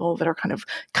lot of people that are kind of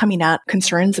coming at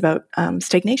concerns about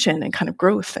stagnation and kind of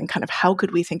growth and kind of how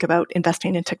could we think about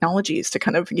investing in technologies to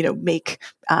kind of, make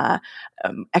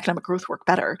economic growth work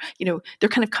better, they're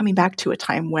kind of coming back to a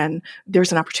time when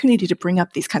there's an opportunity to bring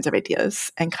up these kinds of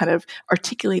ideas and kind of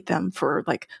articulate them for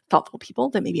thoughtful people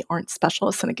that maybe aren't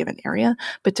specialists in a given area,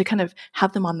 but to kind of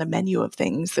have them on the menu of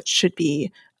things that should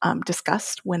be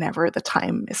discussed whenever the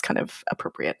time is kind of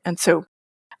appropriate. And so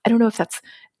I don't know if that's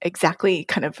exactly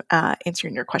kind of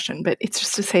answering your question, but it's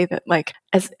just to say that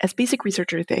as basic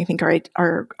researchers, I think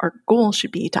our goal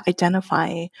should be to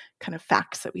identify kind of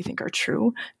facts that we think are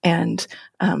true and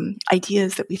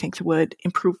ideas that we think would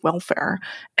improve welfare.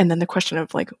 And then the question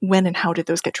of when and how did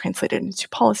those get translated into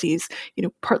policies,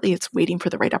 partly it's waiting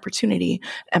for the right opportunity,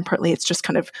 and partly it's just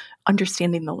kind of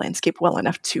understanding the landscape well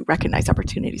enough to recognize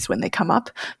opportunities when they come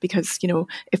up. Because,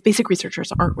 if basic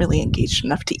researchers aren't really engaged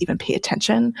enough to even pay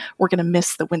attention, we're going to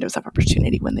miss the windows of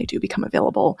opportunity when they do become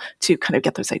available to kind of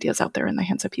get those ideas out there in the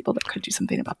hands of people that could do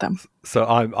something about them. So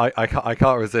I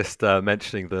can't resist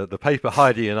mentioning the paper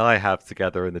Heidi and I have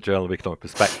together in the Journal of Economic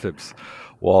Perspectives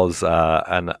was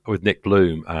and with Nick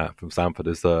Bloom from Stanford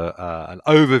is an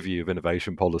overview of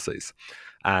innovation policies.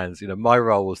 And my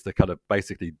role was to kind of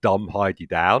basically dumb Heidi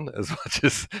down as much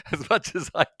as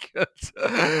I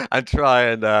could, and try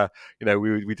and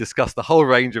we discussed the whole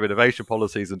range of innovation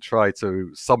policies and try to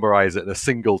summarize it in a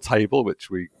single table, which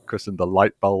we christened the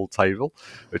light bulb table,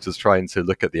 which is trying to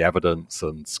look at the evidence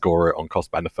and score it on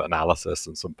cost benefit analysis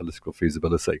and some political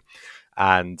feasibility.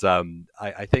 And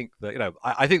I think that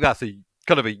I think that's a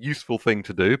kind of a useful thing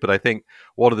to do, but I think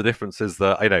one of the differences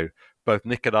that both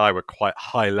Nick and I were quite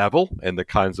high level in the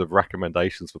kinds of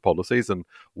recommendations for policies. And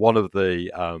one of the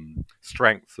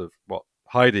strengths of what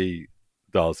Heidi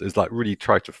does is really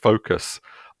try to focus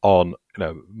on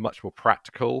much more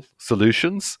practical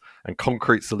solutions and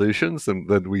concrete solutions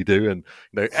than we do, and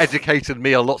educated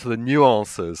me on lots of the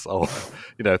nuances of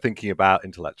thinking about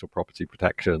intellectual property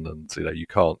protection, and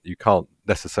you can't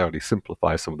necessarily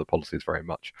simplify some of the policies very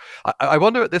much. I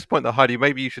wonder at this point that Heidi,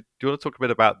 maybe do you want to talk a bit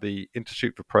about the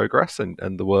Institute for Progress and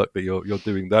the work that you're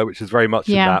doing there, which is very much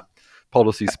in that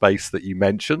policy space that you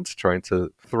mentioned, trying to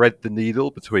thread the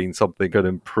needle between something going to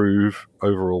improve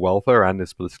overall welfare and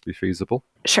is politically feasible?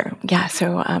 Sure. Yeah.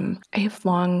 So I have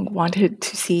long wanted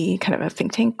to see kind of a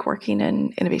think tank working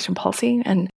in innovation policy.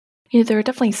 And there are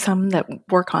definitely some that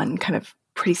work on kind of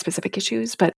pretty specific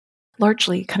issues, but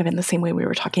largely kind of in the same way we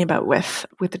were talking about with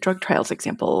the drug trials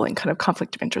example and kind of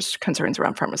conflict of interest concerns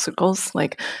around pharmaceuticals.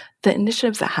 The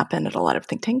initiatives that happen at a lot of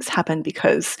think tanks happen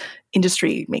because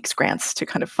industry makes grants to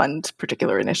kind of fund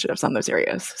particular initiatives on those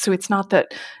areas. So it's not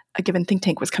that a given think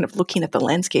tank was kind of looking at the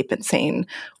landscape and saying,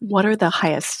 what are the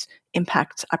highest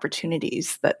impact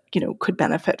opportunities that could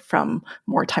benefit from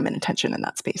more time and attention in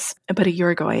that space. But a year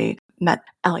ago, I met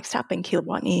Alex Tapp and Caleb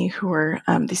Watney, who were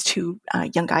these two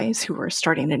young guys who were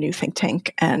starting a new think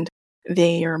tank, and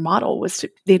their model was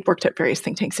they'd worked at various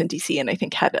think tanks in DC, and I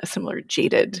think had a similar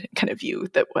jaded kind of view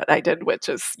that what I did, which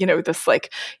is this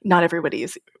not everybody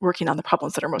is working on the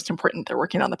problems that are most important. They're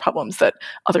working on the problems that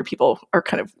other people are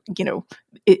kind of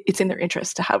it's in their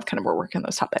interest to have kind of more work on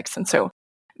those topics, and so.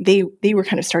 They were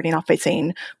kind of starting off by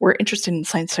saying, we're interested in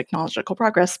science technological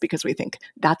progress because we think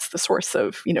that's the source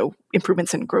of,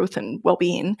 improvements in growth and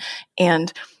well-being.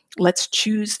 And let's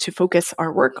choose to focus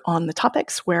our work on the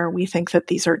topics where we think that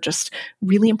these are just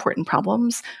really important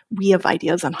problems. We have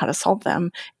ideas on how to solve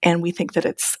them. And we think that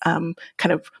it's kind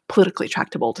of politically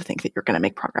tractable to think that you're going to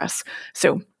make progress.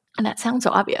 And that sounds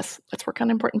so obvious. Let's work on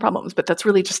important problems, but that's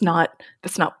really just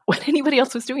that's not what anybody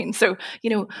else was doing. So,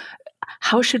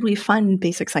 how should we fund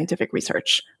basic scientific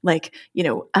research?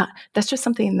 That's just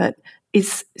something that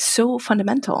is so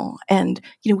fundamental. And,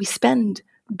 we spend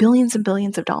billions and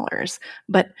billions of dollars.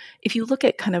 But if you look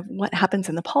at kind of what happens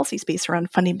in the policy space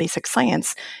around funding basic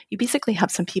science, you basically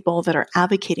have some people that are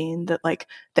advocating that like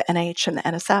the NIH and the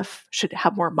NSF should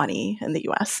have more money in the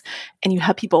US. And you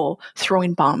have people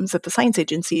throwing bombs at the science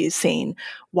agencies saying,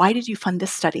 why did you fund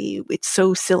this study? It's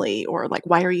so silly. Or like,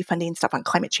 why are you funding stuff on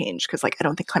climate change? Because like, I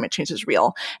don't think climate change is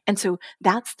real. And so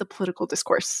that's the political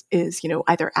discourse is,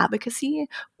 either advocacy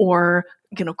or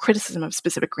criticism of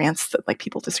specific grants that like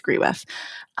people disagree with,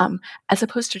 as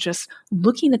opposed to just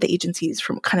looking at the agencies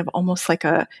from kind of almost like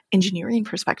a engineering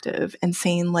perspective and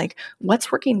saying like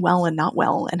what's working well and not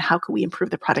well, and how can we improve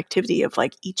the productivity of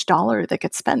like each dollar that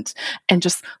gets spent, and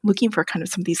just looking for kind of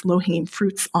some of these low-hanging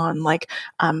fruits on like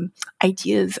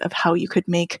ideas of how you could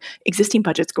make existing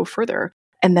budgets go further.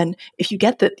 And then if you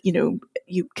get that,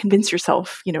 you convince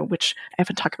yourself, which I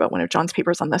often talk about one of John's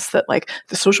papers on this, that like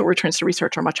the social returns to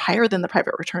research are much higher than the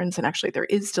private returns. And actually there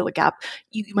is still a gap.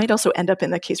 You might also end up in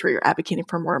the case where you're advocating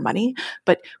for more money,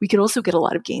 but we could also get a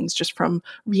lot of gains just from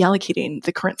reallocating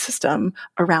the current system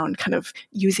around kind of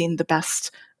using the best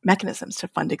mechanisms to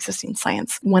fund existing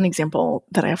science. One example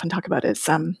that I often talk about is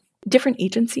different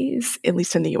agencies, at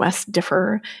least in the US,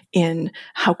 differ in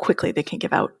how quickly they can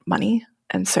give out money.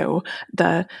 And so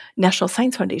the National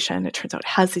Science Foundation, it turns out,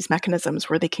 has these mechanisms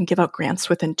where they can give out grants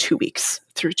within 2 weeks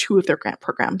through 2 of their grant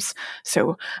programs.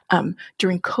 So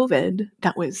during COVID,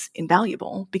 that was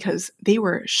invaluable because they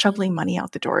were shoveling money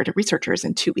out the door to researchers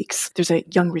in 2 weeks. There's a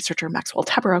young researcher, Maxwell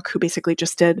Tabarrok, who basically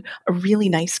just did a really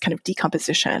nice kind of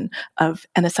decomposition of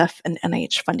NSF and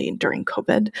NIH funding during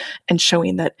COVID and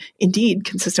showing that indeed,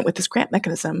 consistent with this grant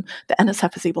mechanism, the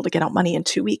NSF is able to get out money in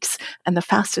 2 weeks, and the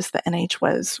fastest the NIH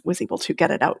was able to get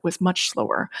it out was much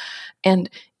slower. And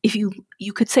if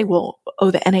you could say, well,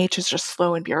 the NIH is just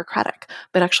slow and bureaucratic,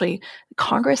 but actually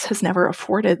Congress has never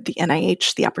afforded the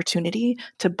NIH the opportunity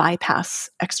to bypass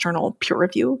external peer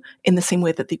review in the same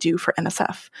way that they do for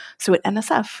NSF. So at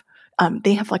NSF,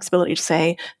 they have flexibility to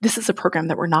say, this is a program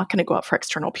that we're not going to go out for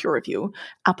external peer review.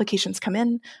 Applications come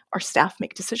in, our staff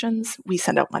make decisions, we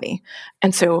send out money.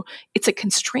 And so it's a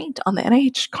constraint on the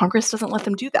NIH. Congress doesn't let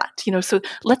them do that. So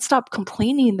let's stop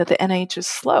complaining that the NIH is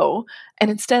slow. And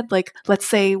instead, like, let's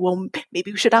say, well,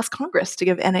 maybe we should ask Congress to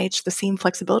give NIH the same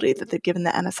flexibility that they've given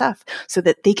the NSF so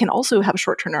that they can also have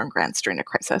short turnaround grants during a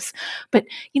crisis. But,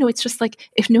 it's just like,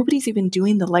 if nobody's even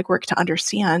doing the legwork to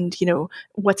understand,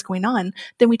 what's going on,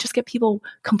 then we just get people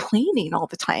complaining all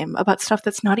the time about stuff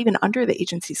that's not even under the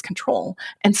agency's control.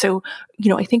 And so,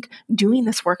 I think doing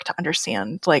this work to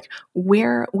understand, like,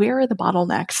 where are the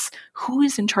bottlenecks, who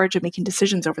is in charge of making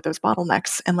decisions over those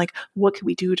bottlenecks, and like, what can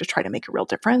we do to try to make a real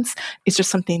difference, is just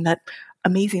something that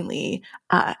amazingly,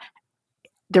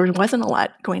 there wasn't a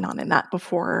lot going on in that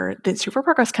before the Institute for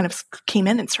Progress kind of came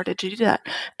in and started to do that.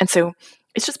 And so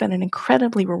it's just been an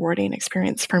incredibly rewarding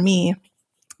experience for me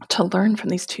to learn from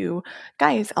these 2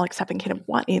 guys, Alex Sepp and Caleb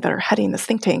Watney, that are heading this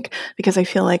think tank, because I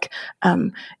feel like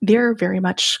they're very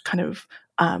much kind of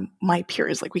my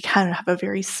peers. Like, we kind of have a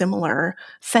very similar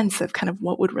sense of kind of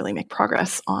what would really make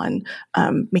progress on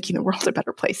making the world a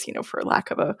better place, for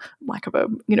lack of a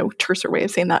terser way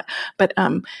of saying that. But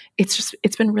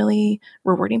it's been really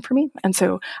rewarding for me. And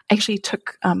so I actually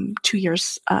took 2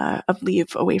 years of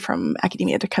leave away from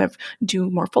academia to kind of do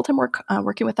more full-time work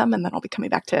working with them. And then I'll be coming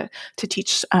back to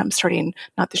teach starting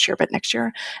not this year, but next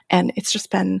year. And it's just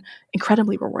been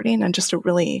incredibly rewarding and just a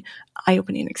really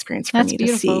eye-opening experience for me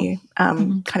to see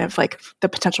kind of like the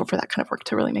potential for that kind of work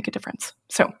to really make a difference.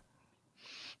 So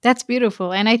that's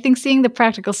beautiful. And I think seeing the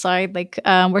practical side, like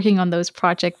working on those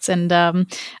projects and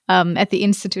at the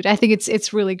Institute, I think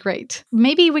it's really great.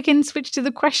 Maybe we can switch to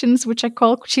the questions, which I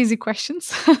call cheesy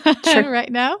questions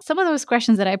right now. Some of those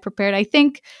questions that I prepared, I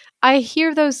think I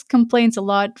hear those complaints a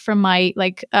lot from my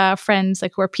friends,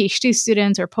 like who are PhD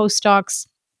students or postdocs,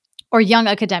 or young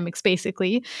academics,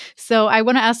 basically. So I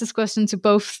want to ask this question to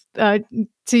both,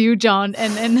 to you, John,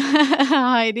 and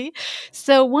Heidi.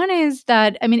 So one is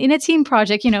that, I mean, in a team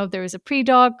project, there's a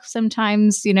pre-doc,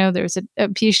 sometimes, there's a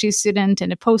PhD student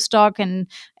and a postdoc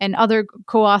and other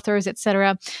co-authors,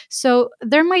 etc. So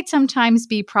there might sometimes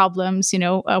be problems,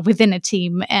 within a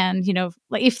team. And,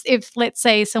 like if let's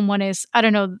say someone is, I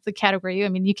don't know the category, I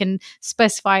mean, you can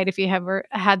specify it if you have ever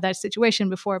had that situation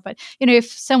before, but, if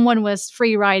someone was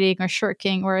free riding or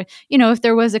shirking, or, if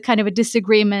there was a kind of a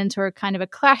disagreement or kind of a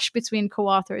clash between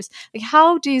co-authors, like,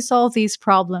 how do you solve these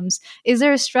problems? Is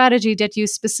there a strategy that you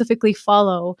specifically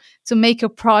follow to make a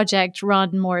project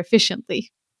run more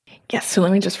efficiently? Yes. So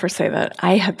let me just first say that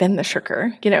I have been the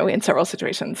shirker, in several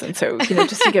situations. And so,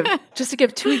 just to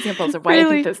give two examples of why I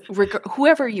think this,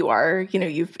 whoever you are,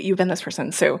 you've been this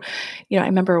person. So, I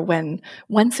remember when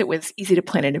once it was easy to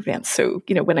plan in advance. So,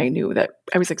 when I knew that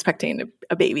I was expecting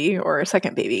a baby or a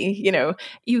second baby,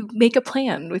 you make a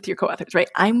plan with your co-authors, right?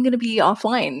 I'm going to be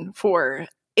offline for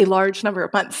a large number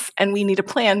of months, and we need a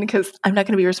plan because I'm not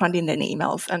going to be responding to any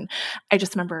emails. And I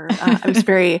just remember I was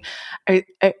very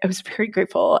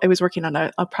grateful. I was working on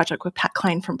a project with Pat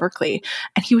Klein from Berkeley,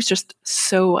 and he was just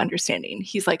so understanding.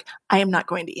 He's like, I am not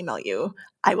going to email you.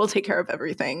 I will take care of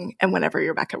everything. And whenever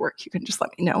you're back at work, you can just let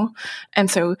me know.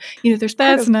 And so, there's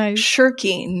part That's of nice.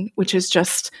 shirking, which is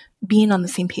just being on the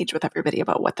same page with everybody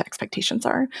about what the expectations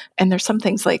are. And there's some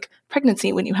things like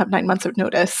pregnancy when you have 9 months of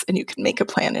notice and you can make a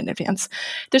plan in advance.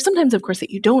 There's sometimes, of course, that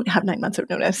you don't have 9 months of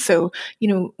notice. So,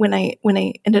 when I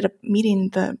ended up meeting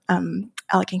the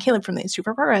Alec and Caleb from the Institute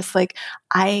for Progress, like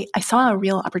I saw a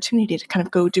real opportunity to kind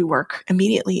of go do work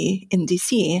immediately in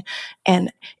DC.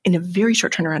 And in a very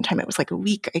short turnaround time, it was like a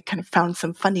week, I kind of found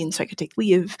some funding so I could take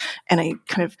leave. And I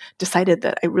kind of decided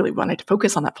that I really wanted to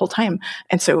focus on that full time.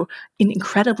 And so in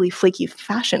incredibly flaky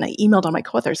fashion, I emailed all my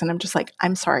co-authors and I'm just like,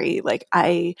 I'm sorry, like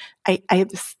I have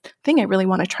this thing I really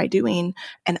want to try doing.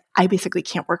 And I basically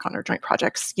can't work on our joint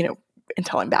projects,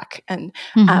 until I'm back. And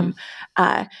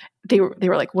they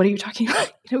were like, what are you talking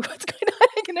about? What's going on?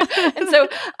 And so,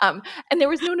 and there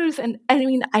was no notice. And I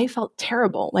mean, I felt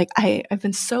terrible. Like I've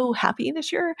been so happy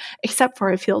this year, except for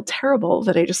I feel terrible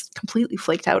that I just completely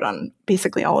flaked out on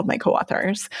basically all of my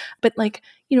co-authors. But like,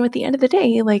 at the end of the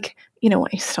day, like,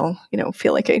 I still,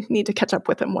 feel like I need to catch up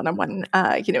with them one-on-one,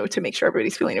 to make sure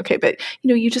everybody's feeling okay. But,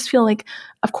 you just feel like,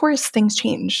 of course, things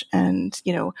change. And,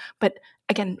 but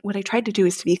again, what I tried to do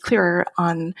is to be clearer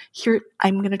on here,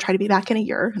 I'm going to try to be back in a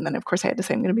year. And then, of course, I had to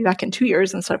say I'm going to be back in 2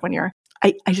 years instead of 1 year.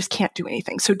 I just can't do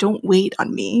anything. So don't wait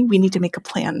on me. We need to make a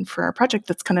plan for our project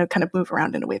that's going to kind of move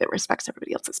around in a way that respects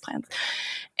everybody else's plans.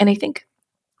 And I think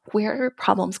where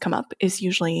problems come up is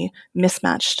usually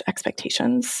mismatched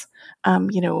expectations.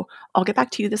 I'll get back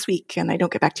to you this week and I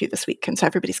don't get back to you this week. And so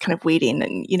everybody's kind of waiting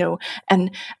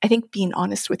and I think being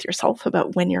honest with yourself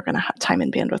about when you're going to have time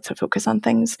and bandwidth to focus on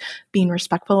things, being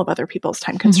respectful of other people's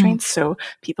time constraints. So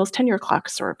people's tenure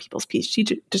clocks or people's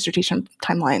PhD dissertation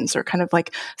timelines or kind of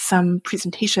like some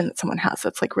presentation that someone has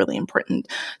that's like really important.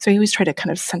 So I always try to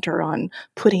kind of center on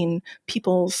putting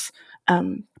people's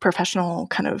professional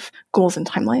kind of goals and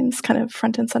timelines kind of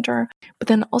front and center. But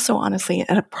then also, honestly,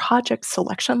 at a project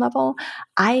selection level,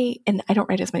 I don't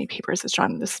write as many papers as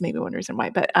John. This is maybe one reason why,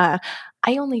 but I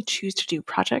only choose to do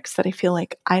projects that I feel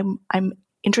like I'm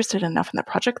interested enough in the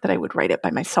project that I would write it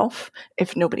by myself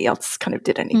if nobody else kind of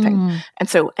did anything. And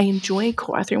so I enjoy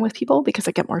co-authoring with people because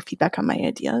I get more feedback on my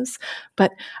ideas.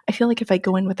 But I feel like if I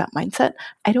go in with that mindset,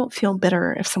 I don't feel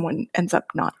bitter if someone ends up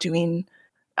not doing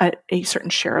a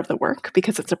certain share of the work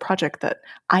because it's a project that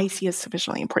I see as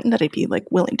sufficiently important that I'd be like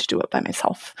willing to do it by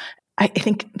myself. I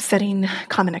think setting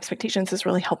common expectations is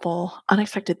really helpful.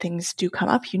 Unexpected things do come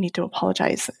up. You need to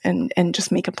apologize and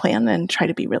just make a plan and try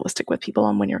to be realistic with people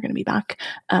on when you're going to be back.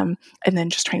 And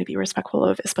then just trying to be respectful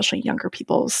of especially younger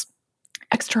people's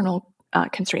external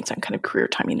constraints on kind of career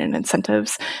timing and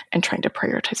incentives and trying to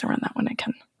prioritize around that when I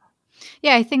can.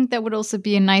 Yeah, I think that would also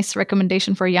be a nice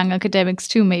recommendation for young academics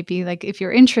too, maybe. Like if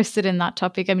you're interested in that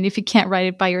topic, I mean, if you can't write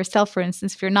it by yourself, for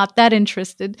instance, if you're not that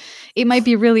interested, it might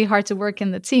be really hard to work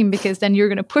in the team because then you're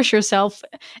going to push yourself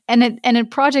and a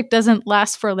project doesn't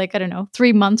last for like, I don't know,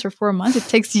 3 months or 4 months. It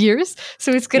takes years.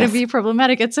 So it's going to be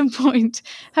problematic at some point.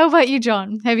 How about you,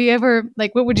 John? Have you ever,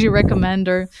 like, what would you recommend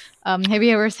or have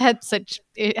you ever had such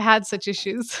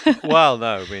issues? Well,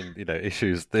 no, I mean,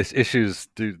 issues. These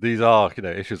are,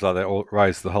 issues like they all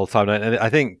rise the whole time. And I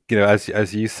think,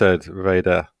 as you said,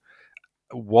 Reda,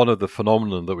 one of the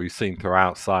phenomenon that we've seen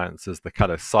throughout science is the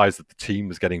kind of size of the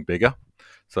team is getting bigger.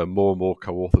 So more and more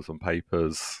co-authors on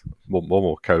papers,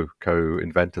 more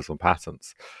co-inventors on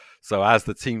patents. So as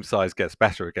the team size gets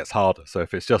better, it gets harder. So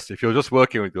if you're just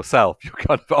working with yourself, you're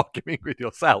kind of arguing with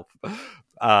yourself. But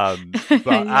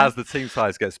as the team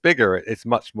size gets bigger, it's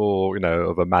much more,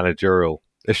 of a managerial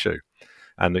issue,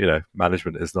 and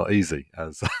management is not easy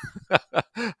as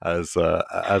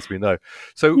as we know.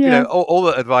 So all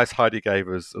the advice Heidi gave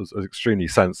us was extremely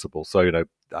sensible. So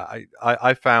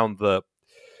I found that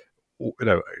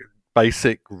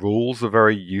basic rules are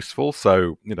very useful.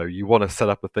 So you want to set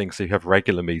up a thing so you have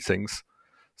regular meetings.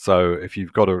 So if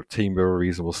you've got a team of a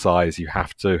reasonable size, you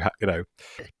have to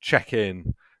check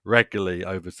in regularly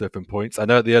over certain points. I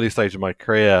know at the early stage of my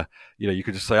career, you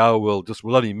could just say, "Oh, we'll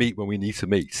only meet when we need to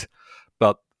meet."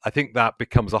 But I think that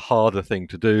becomes a harder thing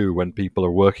to do when people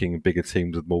are working in bigger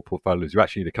teams with more portfolios. You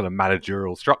actually need a kind of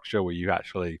managerial structure where you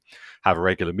actually have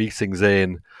regular meetings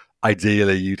in.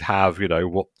 Ideally, you'd have,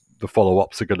 what the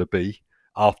follow-ups are going to be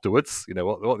afterwards,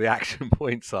 what the action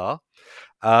points are.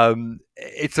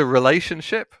 It's a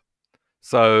relationship.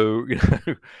 So,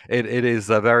 it is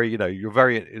a very,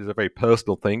 it is a very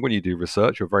personal thing. When you do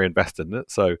research, you're very invested in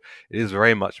it. So it is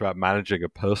very much about managing a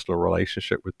personal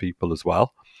relationship with people as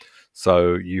well.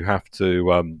 So you have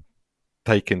to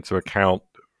take into account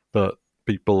that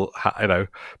people,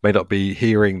 may not be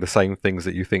hearing the same things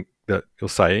that you think that you're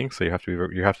saying. So you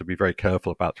have to be very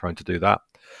careful about trying to do that.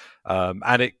 And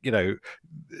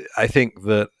I think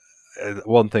that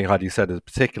one thing Heidi said in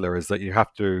particular is that you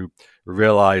have to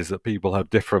realize that people have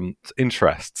different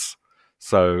interests.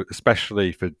 So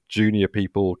especially for junior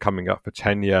people coming up for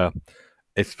tenure,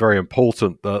 it's very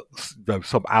important that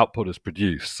some output is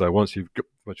produced. So once you're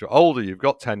older, you've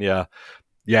got tenure.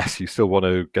 Yes, you still want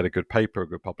to get a good paper, a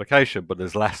good publication, but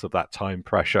there's less of that time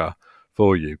pressure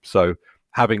for you. So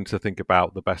having to think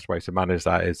about the best way to manage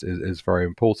that is very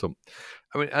important.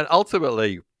 I mean, and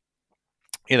ultimately,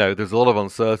 there's a lot of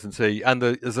uncertainty, and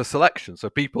there's a selection. So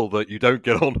people that you don't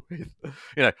get on with,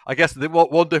 I guess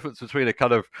one difference between a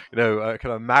kind of, a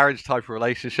kind of marriage type of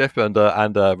relationship and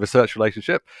a research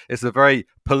relationship is a very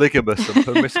polygamous and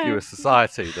promiscuous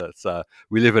society that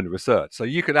we live in research. So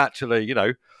you can actually,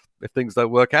 if things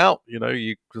don't work out,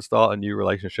 you can start a new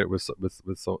relationship with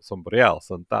somebody else,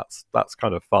 and that's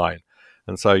kind of fine.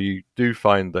 And so you do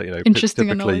find that,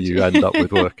 typically you end up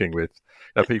with working with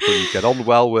people you get on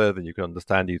well with and you can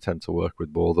understand. You tend to work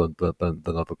with more than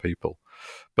other people.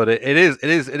 But it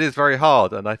is very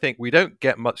hard, and I think we don't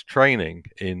get much training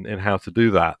in how to do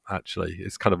that. Actually,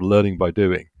 it's kind of learning by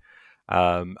doing,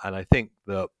 and I think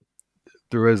that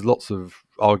there is lots of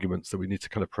arguments that we need to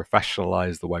kind of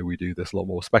professionalize the way we do this a lot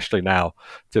more, especially now.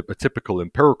 A typical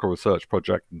empirical research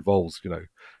project involves,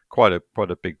 quite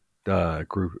a big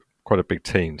group, quite a big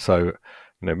team. So,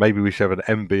 maybe we should have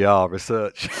an MBR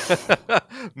research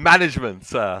management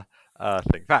thing.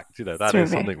 In fact, that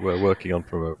is something we're working on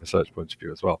from a research point of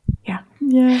view as well. Yeah.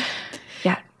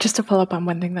 Just to follow up on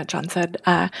one thing that John said,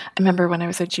 I remember when I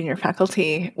was a junior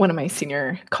faculty, one of my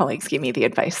senior colleagues gave me the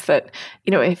advice that,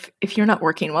 if you're not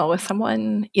working well with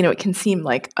someone, it can seem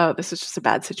like, oh, this is just a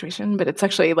bad situation, but it's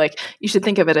actually like, you should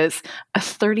think of it as a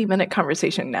 30-minute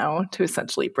conversation now to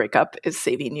essentially break up is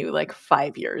saving you like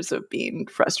 5 years of being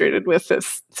frustrated with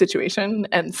this situation.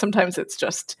 And sometimes it's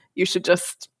just, you should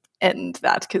just end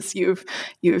that because you've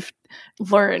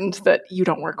learned that you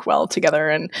don't work well together,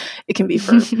 and it can be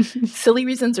for silly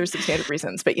reasons or substantive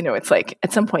reasons. But it's like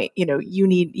at some point, you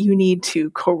need to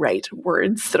co-write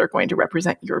words that are going to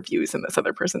represent your views and this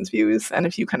other person's views. And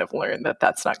if you kind of learn that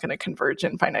that's not going to converge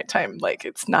in finite time, like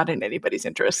it's not in anybody's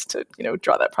interest to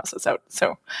draw that process out.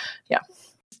 So, yeah.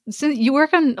 So you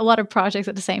work on a lot of projects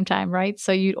at the same time, right?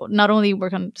 So you not only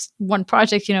work on just one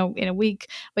project, in a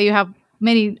week, but you have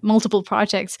multiple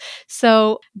projects.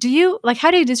 So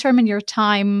how do you determine your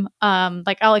time,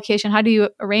 allocation? How do you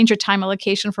arrange your time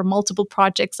allocation for multiple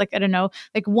projects? Like, I don't know,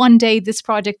 like one day this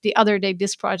project, the other day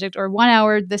this project, or 1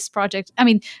 hour this project. I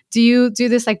mean, do you do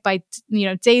this like by,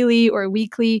 daily or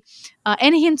weekly?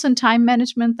 Any hints on time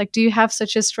management? Like, do you have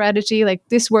such a strategy? Like,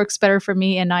 this works better for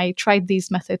me and I tried these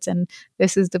methods and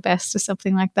this is the best, or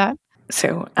something like that?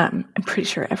 So I'm pretty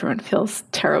sure everyone feels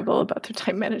terrible about their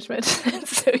time management.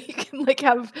 So you can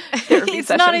have therapy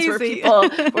sessions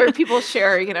where people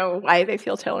share, why they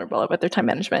feel terrible about their time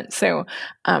management. So,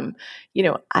 I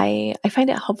find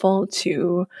it helpful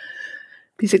to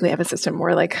basically have a system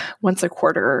where once a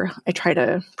quarter, I try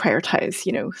to prioritize,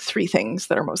 3 things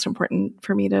that are most important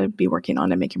for me to be working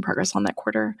on and making progress on that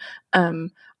quarter.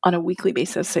 On a weekly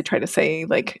basis, I try to say,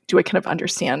 do I kind of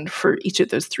understand for each of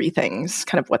those 3 things,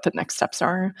 kind of what the next steps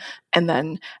are? And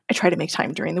then I try to make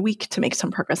time during the week to make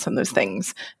some progress on those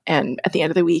things. And at the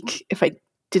end of the week, if I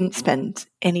didn't spend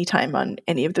any time on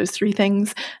any of those 3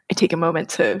 things, I take a moment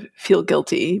to feel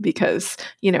guilty because,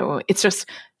 it's just,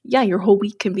 your whole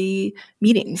week can be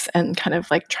meetings and kind of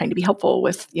trying to be helpful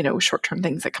with, short-term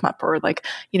things that come up, or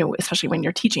especially when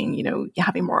you're teaching,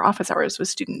 having more office hours with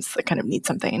students that kind of need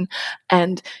something.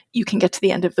 And you can get to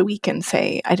the end of the week and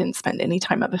say, I didn't spend any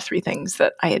time on the 3 things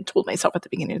that I had told myself at the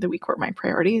beginning of the week were my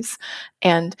priorities.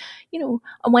 And,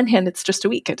 on one hand, it's just a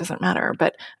week, it doesn't matter.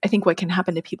 But I think what can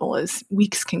happen to people is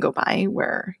weeks can go by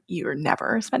where you're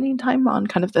never spending time on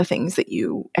kind of the things that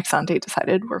you ex ante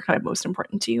decided were kind of most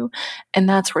important to you. And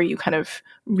that's where you kind of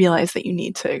realize that you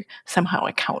need to somehow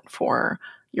account for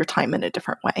your time in a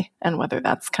different way. And whether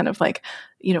that's kind of a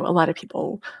lot of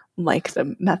people like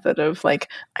the method of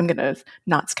like, I'm going to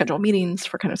not schedule meetings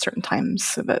for kind of certain times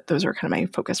so that those are kind of my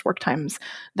focused work times.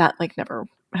 That like never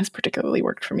has particularly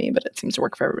worked for me, but it seems to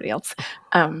work for everybody else.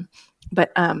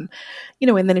 But and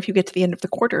then if you get to the end of the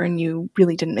quarter and you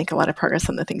really didn't make a lot of progress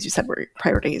on the things you said were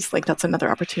priorities, like that's another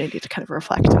opportunity to kind of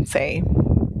reflect and say,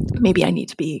 maybe I need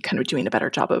to be kind of doing a better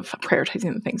job of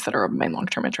prioritizing the things that are of my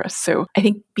long-term interests. So I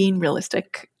think being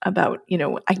realistic about,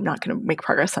 I'm not going to make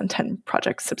progress on 10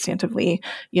 projects substantively,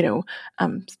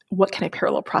 what can I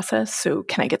parallel process? So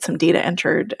can I get some data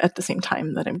entered at the same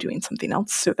time that I'm doing something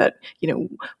else so that,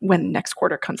 when next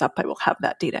quarter comes up, I will have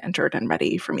that data entered and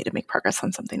ready for me to make progress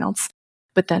on something else.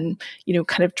 But then,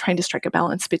 kind of trying to strike a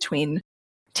balance between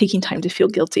taking time to feel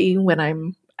guilty when I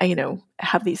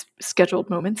have these scheduled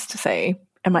moments to say,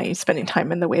 am I spending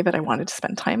time in the way that I wanted to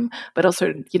spend time? But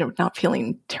also, not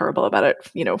feeling terrible about it,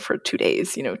 for 2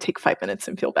 days, take 5 minutes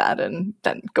and feel bad and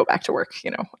then go back to work,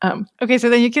 Okay, so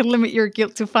then you can limit your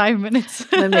guilt to 5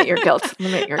 minutes. Limit your guilt.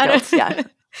 Yeah.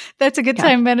 That's a good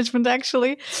time management,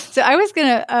 actually. So I was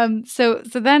gonna, so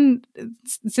then,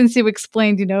 since you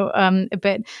explained, a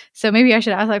bit, so maybe I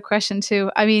should ask that question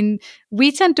too. I mean, we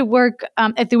tend to work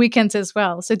at the weekends as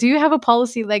well. So do you have a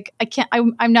policy like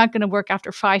I'm not going to work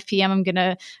after 5 p.m. I'm going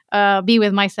to be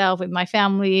with myself, with my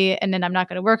family, and then I'm not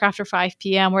going to work after 5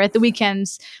 p.m. Or at the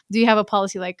weekends, do you have a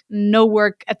policy like no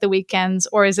work at the weekends,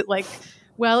 or is it like,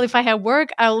 well, if I have work,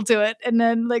 I'll do it. And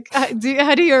then like, how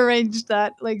do you arrange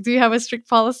that? Like, do you have a strict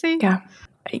policy? Yeah.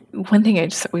 One thing I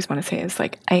just always want to say is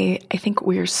like, I think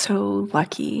we're so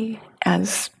lucky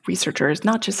as researchers,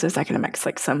 not just as academics,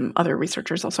 like some other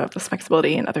researchers also have this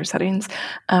flexibility in other settings,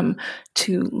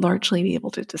 to largely be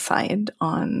able to decide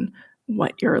on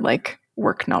what your like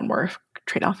work, non-work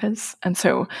trade-off is. And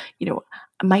so,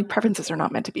 my preferences are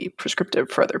not meant to be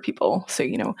prescriptive for other people. So,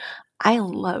 I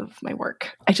love my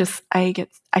work.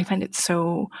 I find it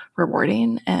so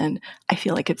rewarding, and I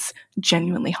feel like it's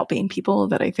genuinely helping people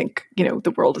that I think,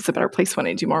 the world is a better place when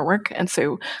I do more work. And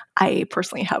so I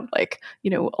personally have like,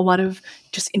 a lot of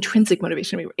just intrinsic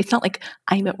motivation. It's not like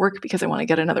I'm at work because I want to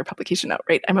get another publication out,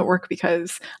 right? I'm at work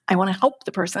because I want to help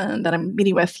the person that I'm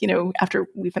meeting with, after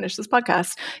we finish this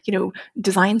podcast,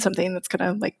 design something that's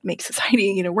going to like make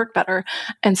society, work better.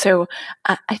 And so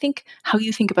I think how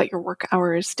you think about your work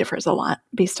hours differs a lot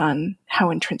based on how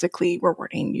intrinsically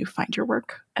rewarding you find your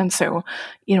work. And so,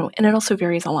 and it also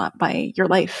varies a lot by your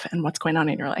life and what's going on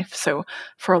in your life. So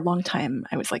for a long time,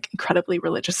 I was like incredibly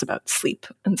religious about sleep.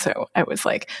 And so I was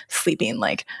like sleeping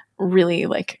like really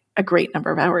like a great number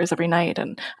of hours every night.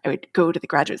 And I would go to the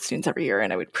graduate students every year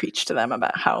and I would preach to them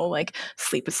about how like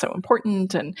sleep is so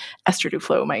important. And Esther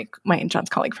Duflo, my and John's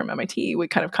colleague from MIT, would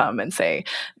kind of come and say,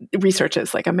 research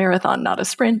is like a marathon, not a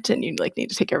sprint. And you like need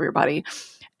to take care of your body.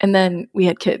 And then we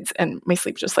had kids and my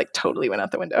sleep just like totally went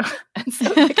out the window. And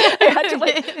so like, I had to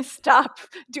like stop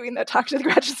doing that talk to the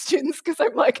graduate students because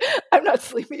I'm like, I'm not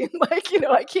sleeping. Like,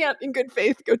 I can't in good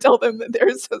faith go tell them that they're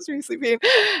supposed to be sleeping.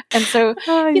 And so,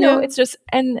 it's just,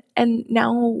 and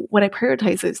now what I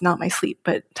prioritize is not my sleep,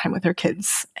 but time with our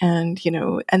kids. And,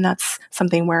 and that's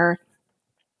something where,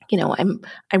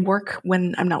 I work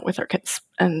when I'm not with our kids.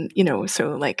 And,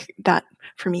 so like that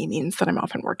for me means that I'm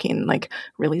often working like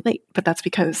really late, but that's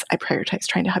because I prioritize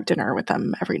trying to have dinner with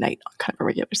them every night on kind of a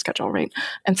regular schedule. Right.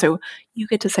 And so you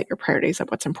get to set your priorities of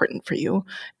what's important for you.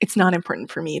 It's not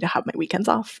important for me to have my weekends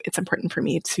off. It's important for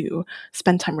me to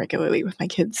spend time regularly with my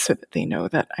kids so that they know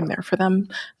that I'm there for them.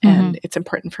 Mm-hmm. And it's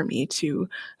important for me to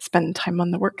spend time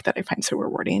on the work that I find so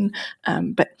rewarding.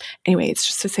 But anyway, it's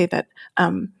just to say that,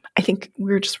 I think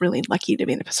we're just really lucky to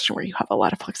be in a position where you have a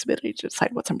lot of flexibility to decide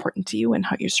what's important to you and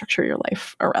how you structure your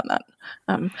life around that.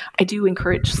 I do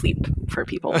encourage sleep for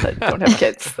people that don't have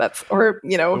kids. The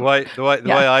way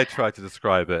I try to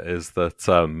describe it is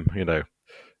that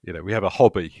we have a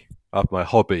hobby. I have my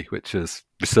hobby, which is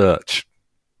research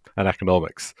and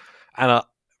economics, and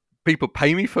people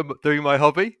pay me for doing my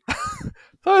hobby.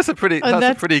 So that's a pretty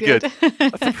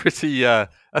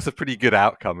good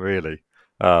outcome, really.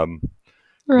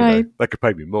 Right. They could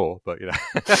pay me more, but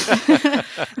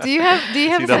do you have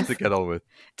enough to get on with?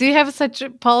 Do you have such a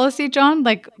policy, John?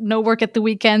 Like no work at the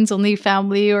weekends, only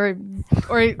family, or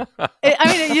I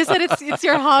mean, you said it's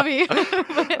your hobby.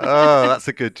 Oh, that's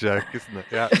a good joke, isn't it?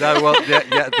 Yeah. No, well,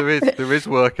 yeah. There is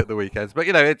work at the weekends, but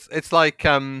it's like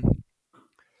I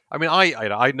mean,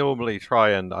 I normally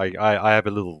try and I have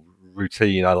a little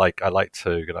routine. I like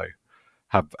to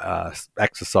have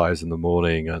exercise in the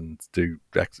morning and do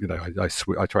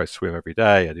I try to swim every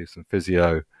day. I do some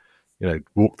physio,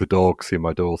 walk the dog, see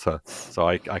my daughter. So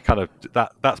I kind of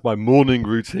that's my morning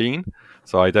routine.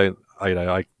 So I don't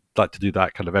I like to do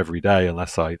that kind of every day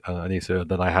unless I need to.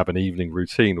 Then I have an evening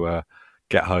routine where I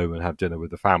get home and have dinner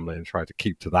with the family and try to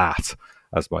keep to that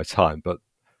as my time. But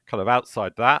kind of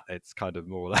outside that, it's kind of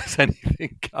more or less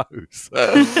anything goes.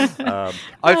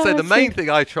 I'd say the main thing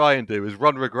I try and do is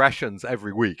run regressions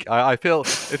every week. I feel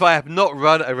if I have not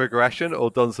run a regression or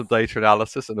done some data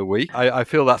analysis in a week, I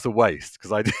feel that's a waste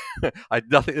because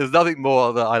there's nothing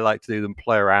more that I like to do than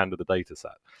play around with the data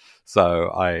set. So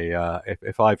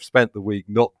if I've spent the week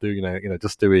not doing,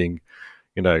 just doing,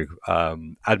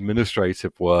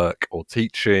 administrative work or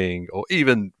teaching or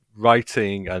even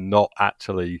writing and not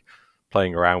actually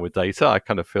playing around with data, I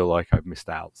kind of feel like I've missed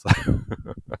out. So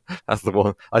that's the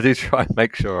one. I do try and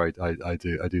make sure I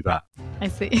do that. I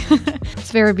see.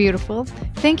 It's very beautiful.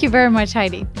 Thank you very much,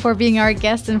 Heidi, for being our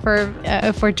guest and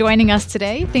for joining us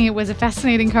today. I think it was a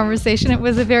fascinating conversation. It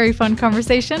was a very fun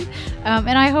conversation.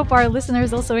 And I hope our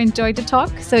listeners also enjoyed the talk.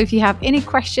 So if you have any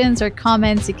questions or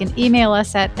comments, you can email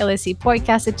us at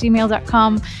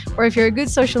lscpodcast@gmail.com. Or if you're a good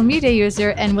social media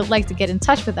user and would like to get in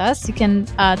touch with us, you can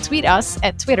tweet us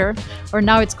at Twitter, or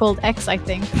now it's called X, I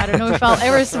think. I don't know if I'll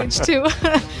ever switch to.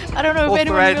 I don't know if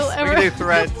anyone will ever. We can do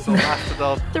Threads or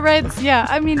Mastodon. Threads, yeah.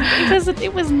 I mean,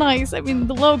 it was nice. I mean,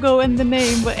 the logo and the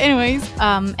name. But anyways,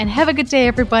 and have a good day,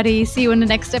 everybody. See you in the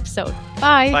next episode.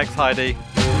 Bye. Thanks, Heidi.